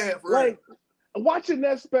 Yeah, right. Like watching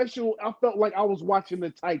that special, I felt like I was watching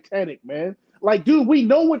the Titanic, man. Like, dude, we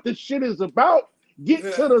know what the shit is about. Get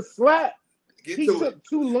to the slap. He took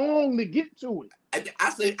too long to get to it.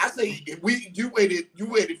 I say, if you waited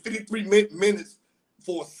 53 minutes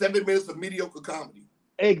for 7 minutes of mediocre comedy.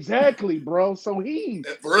 Exactly, bro. So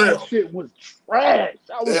that shit was trash.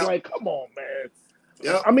 I was like, come on, man.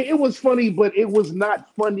 Yeah. I mean, it was funny, but it was not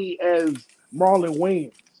funny as Marlon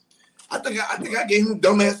Wayans. I think I gave him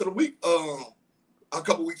Dumbass of the Week a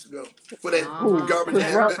couple weeks ago for that garbage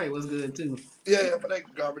ass. That was good too. Yeah, for that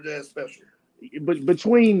garbage ass special. But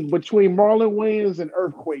between Marlon Wayans and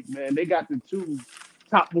Earthquake, man, they got the two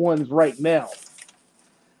top ones right now.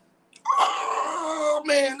 Oh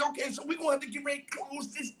man, okay, so we're going to get ready to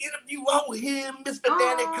close this interview out here, Mr.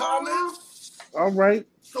 Danny Collins. All right.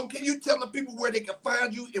 So can you tell the people where they can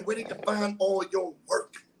find you and where they can find all your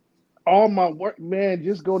work? All my work, man,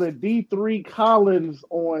 just go to D3 Collins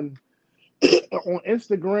on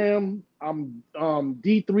Instagram. I'm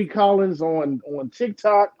D3 Collins on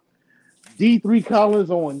TikTok. D3 Collins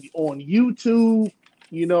on YouTube.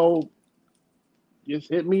 You know, just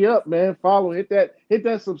hit me up, man. Follow, hit that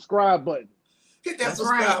subscribe button. Hit that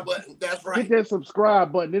subscribe button. That's right. Hit that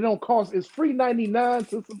subscribe button. It don't cost. It's free 99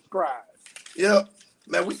 to subscribe. Yep,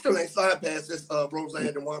 man. We still ain't signed past this Roseanne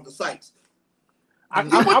and one of the sites. I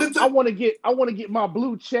want to get my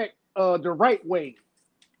blue check the right way.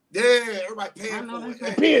 Yeah, everybody paying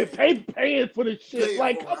for it. Paying for the shit.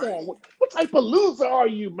 Like, come on. What type of loser are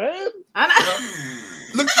you, man? I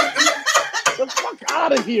know. Look. The fuck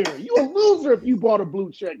out of here. You a loser if you bought a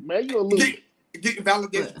blue check, man. You a loser. Getting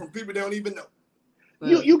validation from people they don't even know.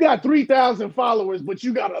 You got 3,000 followers, but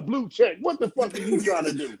you got a blue check. What the fuck are you trying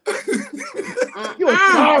to do? You're a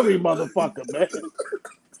sorry motherfucker, man.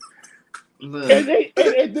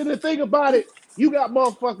 And then the thing about it, you got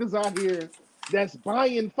motherfuckers out here that's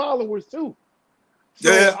buying followers too.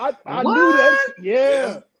 So I knew that.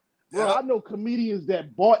 Yeah. Bro, I know comedians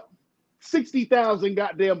that bought 60,000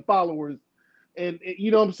 goddamn followers, and you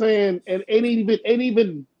know what I'm saying, and ain't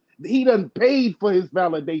even he done paid for his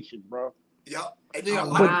validation, bro. Yeah.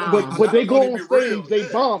 But they go on stage, they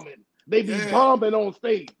bombing. They be bombing on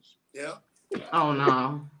stage. Yeah. Oh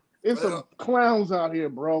no. There's some clowns out here,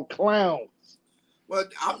 bro. Clowns. Well,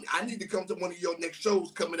 I need to come to one of your next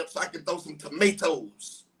shows coming up so I can throw some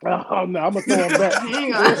tomatoes. Oh no, I'm gonna throw them back.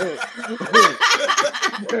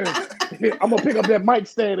 I'm gonna pick up that mic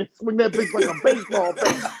stand and swing that bitch like a baseball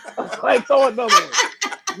bat. Like throw another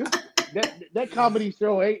one. That comedy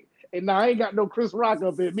show ain't. And now I ain't got no Chris Rock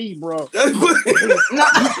up in me, bro. You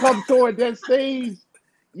come toward that stage,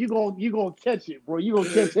 you gonna catch it, bro. You gonna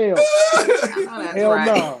catch hell. Hell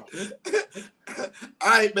no. All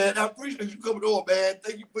right, man. I appreciate you coming on, man.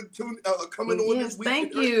 Thank you for coming on this week.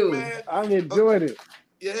 Thank you, man. I enjoyed it.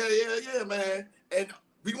 Yeah, man. And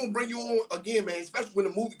we gonna bring you on again, man. Especially when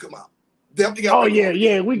the movie come out. Definitely got. Oh yeah.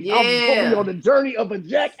 I'm gonna be on the journey of a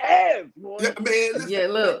jackass, boy. Yeah, man.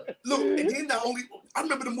 Listen, look. And then not only. I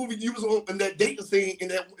remember the movie you was on in that dating scene in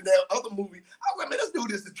that other movie. I was like, man, let's do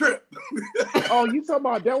this a trip. Oh, you talking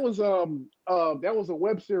about that was a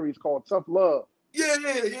web series called Tough Love. Yeah.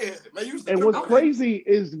 Man, and what's crazy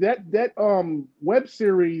is that web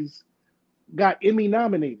series got Emmy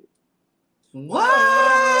nominated.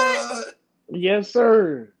 What? Yes,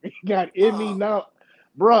 sir. It got Emmy now.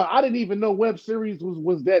 Bruh, I didn't even know web series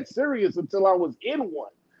was that serious until I was in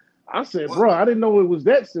one. I said, bruh, I didn't know it was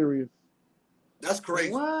that serious. That's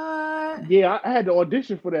crazy. What? Yeah, I had to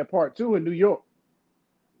audition for that part too in New York.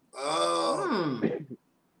 Oh.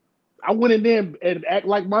 I went in there and act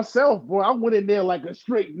like myself, bro. I went in there like a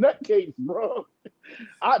straight nutcase, bro.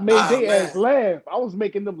 I made their ass laugh. I was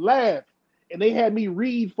making them laugh. And they had me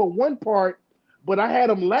read for one part, but I had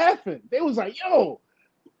them laughing. They was like, yo,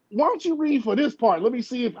 why don't you read for this part? Let me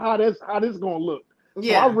see how this gonna look.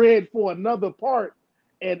 Yeah. So I read for another part,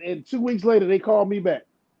 and 2 weeks later they called me back.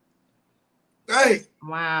 Hey.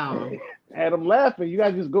 Wow. Had them laughing. You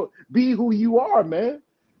gotta just go be who you are, man.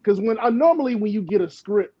 Because normally when you get a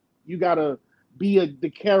script, you gotta be the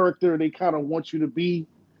character they kind of want you to be.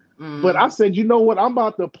 But I said, you know what? I'm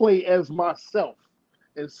about to play as myself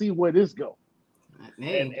and see where this go.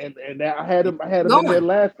 Hey, And I had him in there going.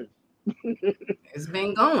 laughing. It's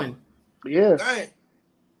been going. Yeah. Dang.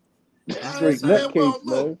 All right, Straight man. Well, nutcase,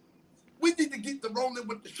 look, man. we need to get the rolling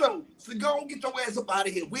with the show. So go and get your ass up out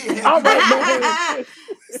of here. We'll have All you right, back. man.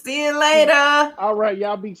 See you later. All right,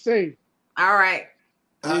 y'all be safe. All right.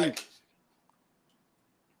 All right.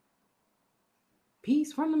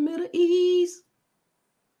 Peace from the Middle East.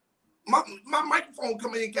 My microphone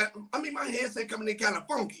coming in my headset coming in kind of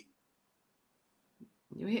funky.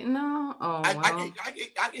 You hitting now? Oh, I wow.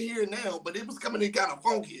 can hear it now, but it was coming in kind of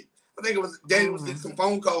funky. I think it was Danny was getting some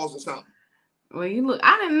phone calls or something. Well, you look.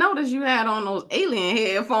 I didn't notice you had on those alien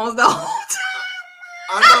headphones the whole time.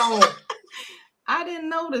 I know. I didn't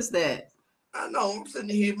notice that. I know. I'm sitting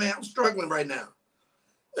here, man. I'm struggling right now.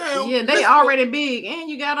 Now, Yeah, they already big, and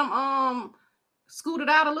you got them scooted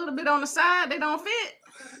out a little bit on the side. They don't fit.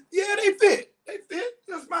 Yeah, they fit. They fit.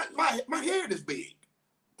 Just my head is big.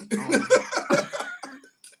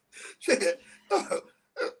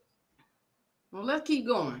 Well, let's keep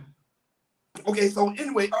going. Okay, so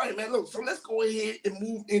anyway, all right, man. Look, so let's go ahead and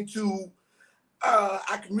move into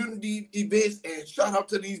our community events and shout out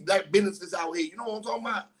to these black businesses out here. You know what I'm talking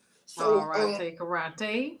about? So, all right,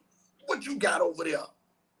 karate. What you got over there?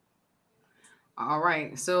 All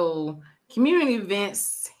right, so community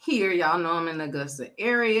events here. Y'all know I'm in the Augusta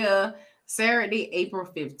area. Saturday, April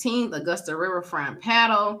 15th, Augusta Riverfront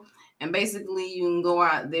Paddle. And basically, you can go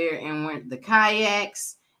out there and rent the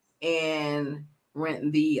kayaks and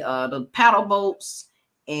rent the paddle boats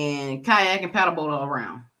and kayak and paddle boat all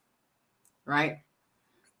around. Right?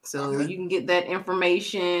 So you can get that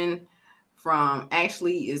information from,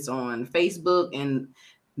 actually, it's on Facebook, and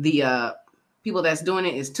the people that's doing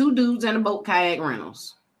it is 2 Dudes and a Boat Kayak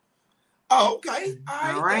Rentals. Oh, okay.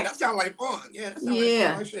 All right. Yeah, that sounds like fun. Yeah, that sounds like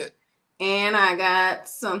fun. Like shit. And I got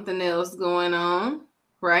something else going on,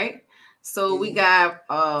 right? So we got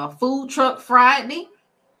Food Truck Friday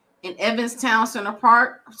in Evanstown Center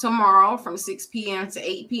Park tomorrow from 6 p.m. to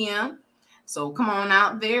 8 p.m. So come on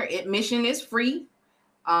out there. Admission is free.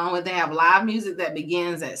 They have live music that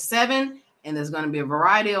begins at 7, and there's going to be a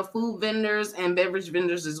variety of food vendors and beverage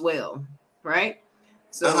vendors as well, right?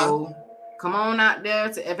 So come on out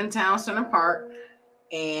there to Evanstown Center Park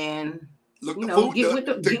and get with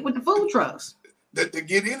the food trucks. The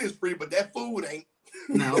get in is free, but that food ain't.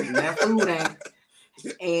 No, that food ain't.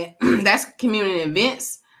 And that's community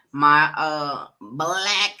events. My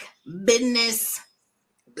black business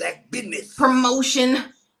promotion.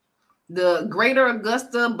 The Greater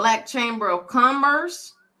Augusta Black Chamber of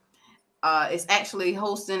Commerce is actually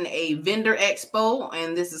hosting a vendor expo,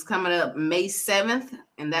 and this is coming up May 7th,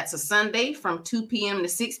 and that's a Sunday from 2 p.m. to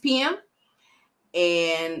 6 p.m.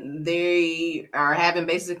 And they are having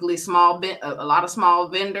basically a lot of small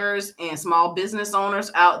vendors and small business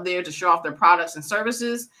owners out there to show off their products and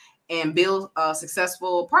services and build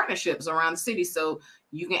successful partnerships around the city. So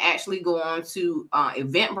you can actually go on to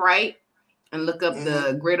Eventbrite and look up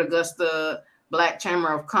the Greater Augusta Black Chamber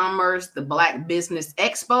of Commerce, the Black Business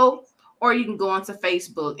Expo, or you can go onto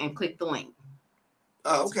Facebook and click the link.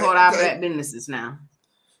 Support our black businesses now.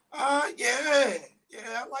 Yeah,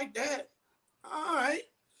 I like that. All right.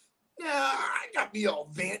 Yeah, I got me an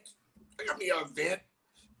event.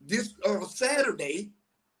 This Saturday,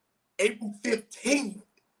 April 15th,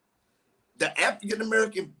 the African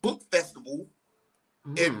American Book Festival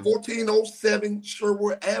at 1407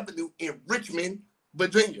 Sherwood Avenue in Richmond,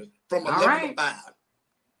 Virginia, from 11 to 5.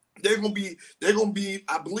 They're gonna be,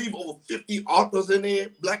 I believe, over 50 authors in there,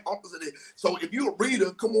 black authors in there. So if you're a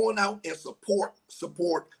reader, come on out and support.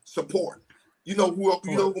 You know who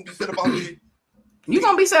gonna be set about there? You're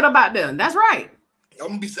gonna be set about them. That's right. I'm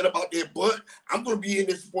gonna be set about there, but I'm gonna be in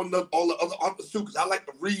there supporting all the other authors too, because I like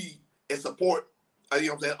to read and support. You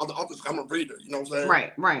know what I'm saying? Other authors. I'm a reader. You know what I'm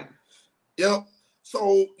saying? Right. Yep.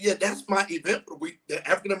 So yeah, that's my event for the week. The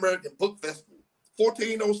African American Book Festival,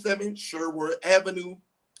 1407 Sherwood Avenue,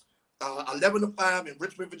 11 to 5 in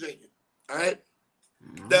Richmond, Virginia. All right.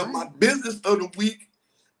 Now my business of the week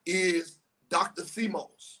is Dr.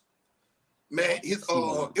 Simos. Man, his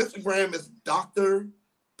Instagram is Dr.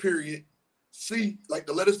 C, like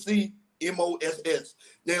the letter C, MOSS.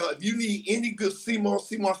 Now, if you need any good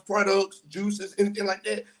CMOS products, juices, anything like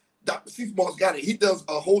that, Dr. CMOS got it. He does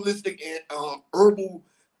a holistic and herbal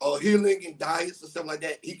healing and diets and stuff like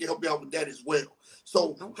that. He can help you out with that as well.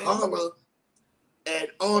 So holla at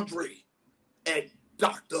Andre at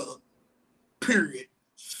Dr. period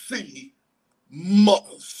C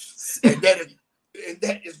Months. And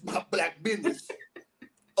that is my black business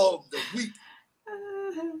of the week.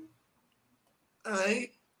 All right.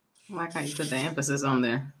 I like how you put the emphasis on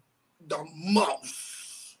there. The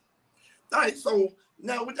Months. All right, so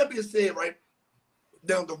now with that being said, right,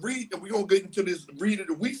 now the read, and we're gonna get into this read of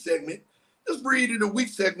the week segment. This read of the week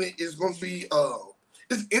segment is gonna be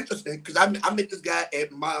it's interesting because I met this guy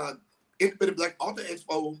at my Independent Black Author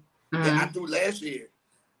Expo that I threw last year.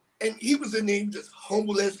 And he was in there just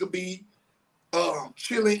humble as could be,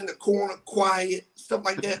 chilling in the corner, quiet, stuff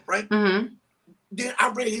like that, right? Then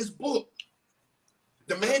I read his book.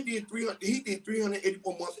 The man did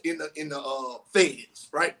 384 months in the feds,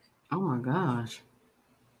 right? Oh my gosh.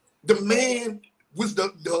 The man was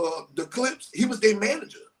the Clips, he was their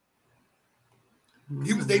manager.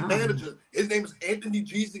 He was their manager. His name is Anthony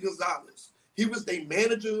Geezy Gonzalez. He was their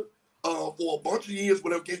manager for a bunch of years,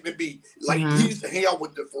 whatever case may be. Like he used to hang out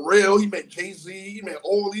with the Pharrell, he met Jay-Z, he met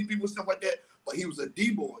all these people, stuff like that. But he was a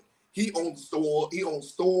D-boy. He owned store, he owned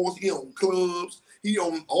stores, he owned clubs, he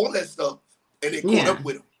owned all that stuff. And they caught up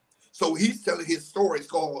with him. So he's telling his story. It's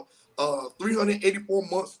called 384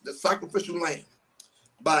 Months The Sacrificial Lamb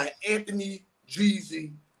by Anthony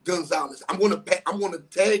Geezy Gonzalez. I'm gonna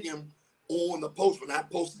tag him on the post when I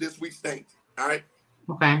post this week's thing. All right.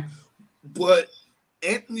 Okay. But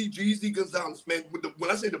Anthony Geezy Gonzalez, man,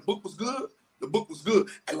 when I say the book was good, the book was good.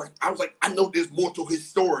 And like I was like, I know there's more to his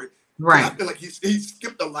story. Right. I feel like he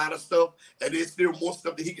skipped a lot of stuff, and there's still more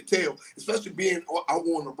stuff that he could tell, especially being out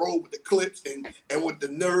on the road with the Clips and with the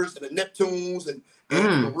Nerds and the Neptunes and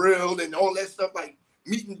the Real and all that stuff, like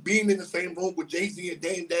being in the same room with Jay-Z and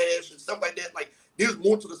Dame Dash and stuff like that. Like there's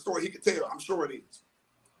more to the story he could tell. I'm sure it is.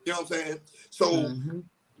 You know what I'm saying? So,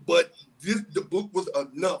 but the book was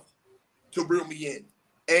enough to reel me in.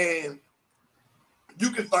 And you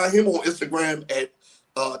can find him on Instagram at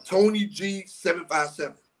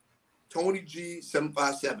TonyG757.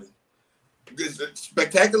 TonyG757. It's a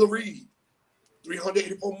spectacular read.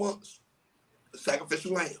 384 months. The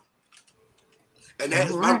Sacrificial Lamb. And that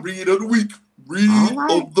is my read of the week. Read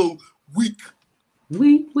of the week.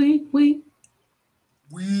 Week.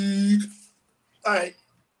 All right.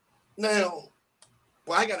 Now,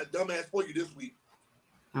 well, I got a dumbass for you this week.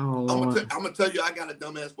 Oh, I'm gonna tell you I got a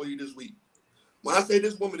dumbass for you this week. When I say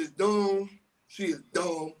this woman is dumb, she is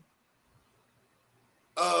dumb.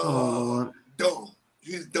 Dumb.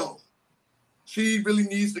 She's dumb. She really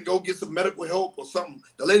needs to go get some medical help or something.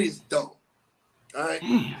 The lady is dumb. All right.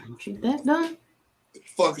 Damn, she that dumb?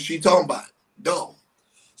 Fuck is she talking about? Dumb.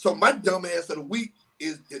 So my dumbass of the week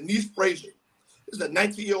is Denise Frazier. This is a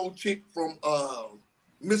 19-year-old chick from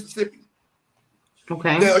Mississippi.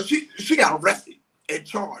 Okay. Now she got arrested and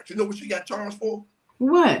charged. You know what she got charged for?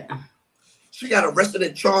 What? She got arrested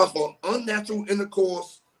and charged for unnatural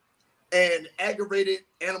intercourse and aggravated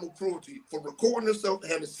animal cruelty for recording herself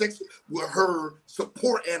having sex with her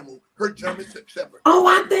support animal, her German Shepherd. Oh,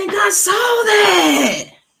 I think I saw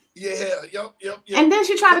that. Yeah, yep. And then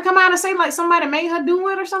she tried to come out and say like somebody made her do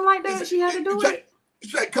it or something like that. She had to do it. She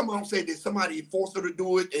tried to come out and say that somebody forced her to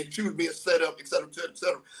do it and she was being set up, etc.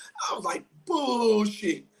 I was like,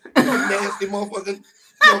 bullshit. You nasty motherfucker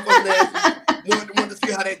nasty. Wanted to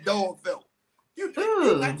see how that dog felt. You're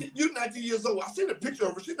 19 years old. I seen a picture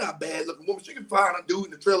of her. She's not a bad looking woman. She can find a dude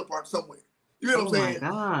in the trailer park somewhere. You know what I'm saying? Oh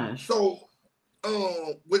my gosh. So,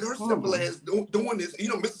 with her simple ass doing this, you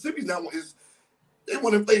know, Mississippi's now is they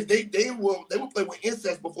want to play. They will play with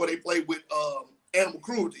incest before they play with animal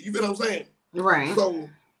cruelty. You feel what I'm saying? Right. So,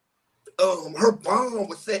 her bond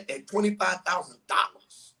was set at $25,000.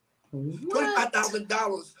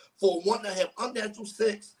 $25,000 for one to have unnatural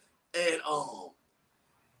sex and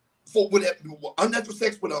unnatural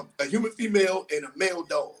sex with a human female and a male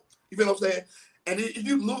dog. You feel what I'm saying? And if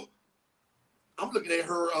you look, I'm looking at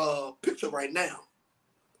her picture right now.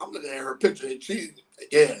 I'm looking at her picture and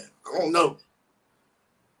I don't know.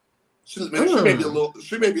 She may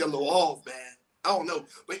be a little off, man. I don't know.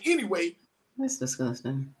 But anyway. That's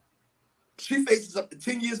disgusting. She faces up to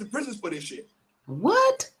 10 years in prison for this shit.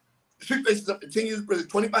 What? She faces up to 10 years in prison.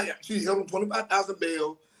 She's held on 25,000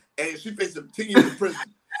 bail, and she faces up to 10 years in prison.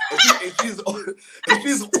 And she's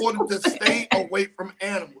ordered to stay away from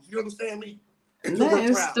animals. You understand me? That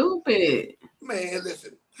is stupid. Man,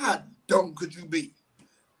 listen, how dumb could you be?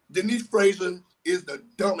 Denise Frazier is the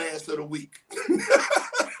dumbass of the week.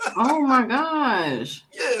 Oh my gosh.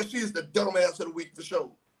 Yeah, she's the dumbass of the week for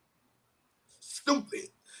sure. Stupid.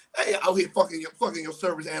 Hey, out here fucking your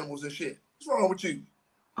service animals and shit. What's wrong with you?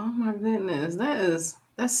 Oh my goodness.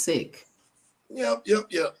 That's sick. Yep.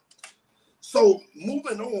 So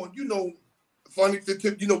moving on, you know, financial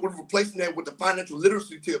tip, you know, we're replacing that with the financial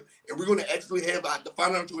literacy tip, and we're going to actually have the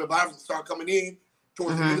financial advisors start coming in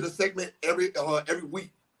towards the end of the segment every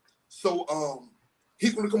week. So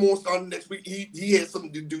he's going to come on starting next week. He had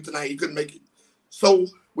something to do tonight. He couldn't make it. So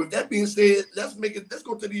with that being said, let's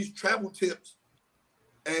go to these travel tips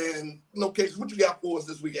and locations. What you got for us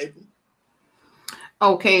this week, April?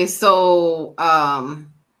 Okay, so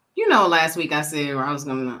you know, last week I said I was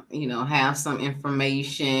gonna, you know, have some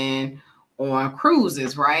information on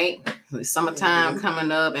cruises, right? The summertime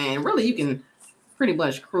coming up, and really you can pretty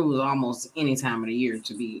much cruise almost any time of the year,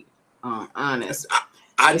 to be honest.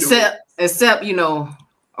 Except you know,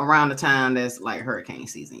 around the time that's like hurricane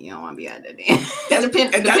season, you don't want to be out there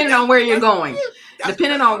then. Depending on where you're going.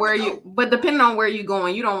 Depending on where you're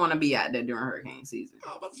going, you don't want to be out there during hurricane season.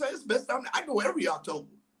 I'm about to say it's best time. I go every October.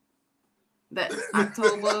 That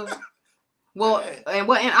October. Well, and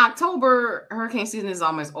in October, hurricane season is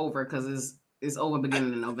almost over because it's over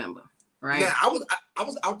beginning of November, right? Yeah, I was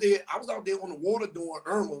out there. I was out there on the water doing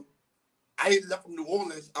Irma. I had left from New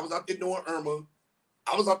Orleans. I was out there doing Irma.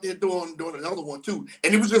 I was out there doing another one too,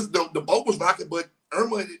 and it was just the boat was rocking, but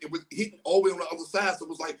Irma it was hitting all the way on the other side, so it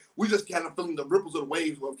was like we just kind of feeling the ripples of the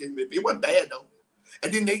waves. It wasn't bad though,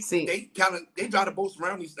 and then they drive the boats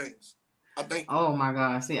around these things. I think. Oh my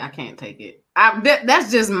God! See, I can't take it.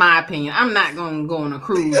 That's just my opinion. I'm not gonna go on a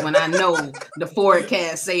cruise when I know the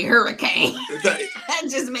forecast say hurricane. Okay. That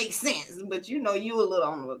just makes sense. But you know, you a little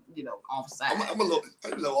on the offside. I'm a little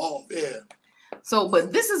off. Yeah. So,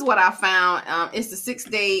 but this is what I found. It's the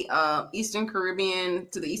 6-day Eastern Caribbean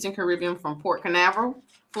from Port Canaveral,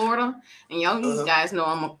 Florida. And you guys know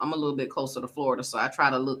I'm a little bit closer to Florida, so I try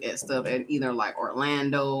to look at stuff at either like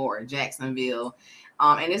Orlando or Jacksonville.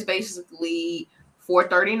 And it's basically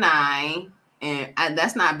 $439, and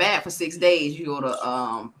that's not bad for 6 days. You go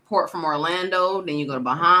to port from Orlando, then you go to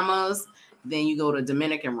Bahamas, then you go to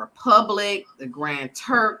Dominican Republic, the Grand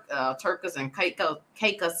Turks and Caicos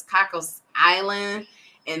Island,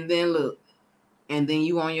 and then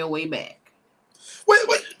you on your way back. Wait,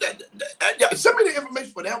 send me the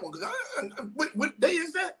information for that one, because what day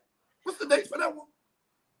is that? What's the dates for that one?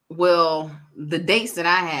 Well, the dates that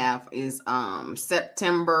I have is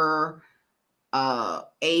September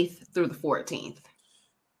 8th through the 14th.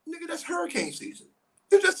 Nigga, that's hurricane season.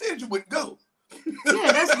 You just said you would go.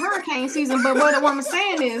 Yeah, that's hurricane season. But what I'm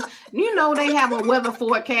saying is, you know, they have a weather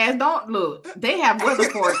forecast. Don't look. They have weather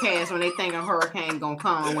forecasts when they think a hurricane gonna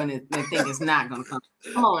come, when they think it's not gonna come.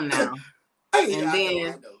 Come on now. I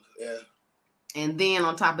know. And then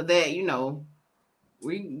on top of that, you know,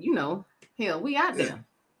 we out there.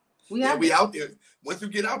 We out there. Once you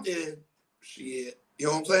get out there, shit. You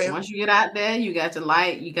know what I'm saying? Once you get out there, you got your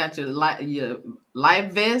life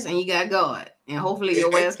vest, and you got God, and hopefully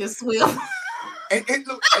your ass can swim. And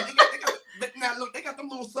look, they got them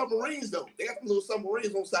little submarines though. They got them little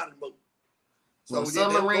submarines on the side of the boat. So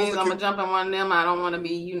submarines, I'm gonna jump in one of them. I don't want to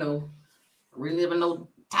be, you know, reliving no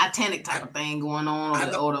Titanic type of thing going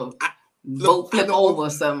on, or the boat flip over or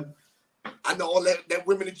something. I know all that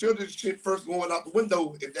women and children shit first going out the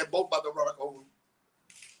window if that boat about to rock over.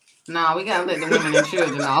 No, we gotta let the women and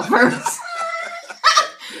children off first.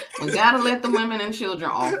 We gotta let the women and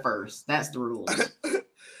children off first. That's the rule.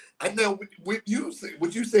 I know what you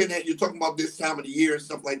saying that you're talking about this time of the year and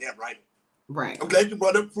stuff like that, right? Right. I'm glad you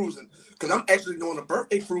brought up cruising, because I'm actually doing a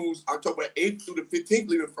birthday cruise October 8th through the 15th,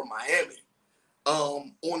 leaving from Miami,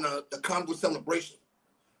 on the Convoy celebration.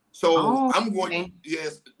 So I'm going.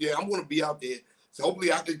 Okay. I'm going to be out there. So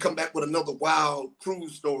hopefully I can come back with another wild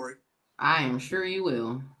cruise story. I am sure you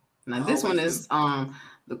will. Now this one is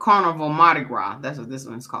the Carnival Mardi Gras. That's what this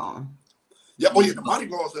one's called. Yeah. Oh yeah, the Mardi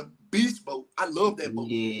Gras is a beast boat. I love that boat.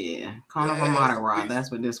 Yeah, Carnival Mardi Gras.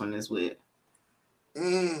 That's what this one is with.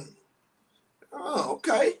 Oh,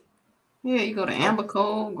 okay. Yeah, you go to Amber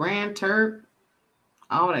Cove, Grand Turk,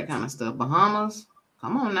 all that kind of stuff. Bahamas.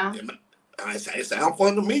 Come on now. Yeah, it sounds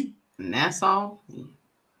fun to me. Nassau.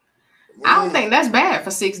 I don't think that's bad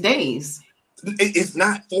for 6 days. It's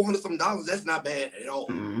not $400 That's not bad at all.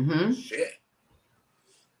 Mm-hmm. Shit.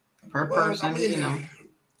 Per person, you know.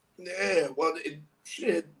 Yeah. Well,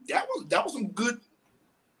 shit. That was some good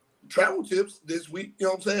travel tips this week. You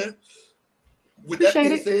know what I'm saying? With that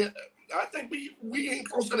being said, I think we ain't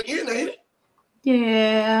close to the end, ain't it?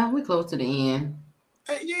 Yeah, we close to the end.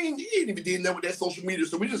 Hey, you ain't even did that with that social media,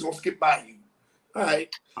 so we just gonna skip by you. All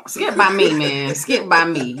right. Skip by me, man. Skip by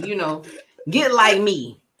me. You know, get like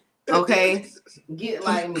me. Okay? Get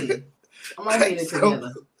like me. I'm gonna get it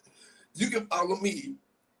together. You can follow me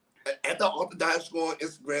at the Author Diet Shakur on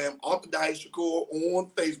Instagram, Author Diet Shakur on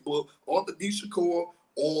Facebook, Author D Shakur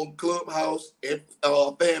on Clubhouse and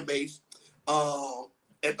fan base.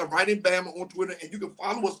 at the Writing Bama on Twitter, and you can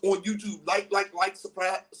follow us on YouTube. Like,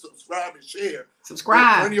 subscribe, and share.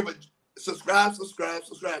 Subscribe.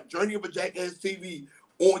 Subscribe. Journey of a Jackass TV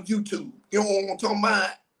on YouTube. You know what I'm talking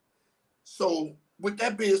about? So, with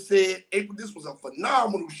that being said, April, this was a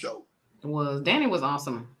phenomenal show. It was. Danny was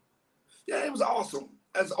awesome. Yeah, it was awesome.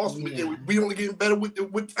 That's awesome. Yeah. We only getting better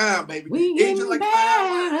with time, baby. We getting like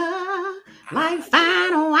better, like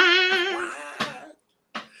fine wine.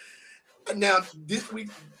 Now, this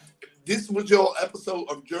was your episode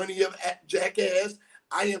of Journey of Jackass.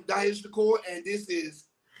 I am Dias Shakur, and this is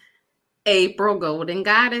April Golden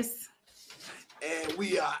Goddess. And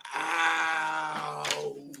we are out.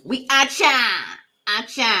 We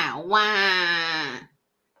acha wine.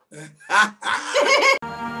 Bill.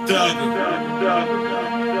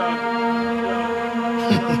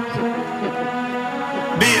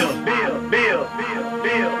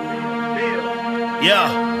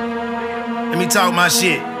 Yeah. Let me talk my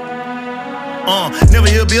shit. Never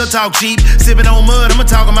hear Bill talk cheap. Sipping on mud, I'ma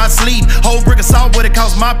talk in my sleep. Whole brick of salt, what it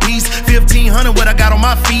cost my piece. 1,500, what I got on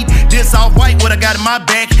my feet. This off white, what I got in my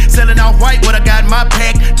back. Selling off white, what I got in my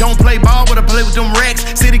pack. Don't play ball, what I play with them racks.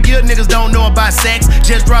 City Guild niggas don't know about sex.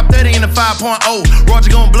 Just drop 30 in the 5.0.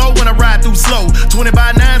 Roger gon' blow when I ride through slow. 20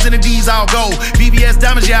 by 9s and the D's all go. VVS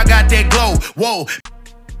diamonds, yeah, I got that glow. Whoa.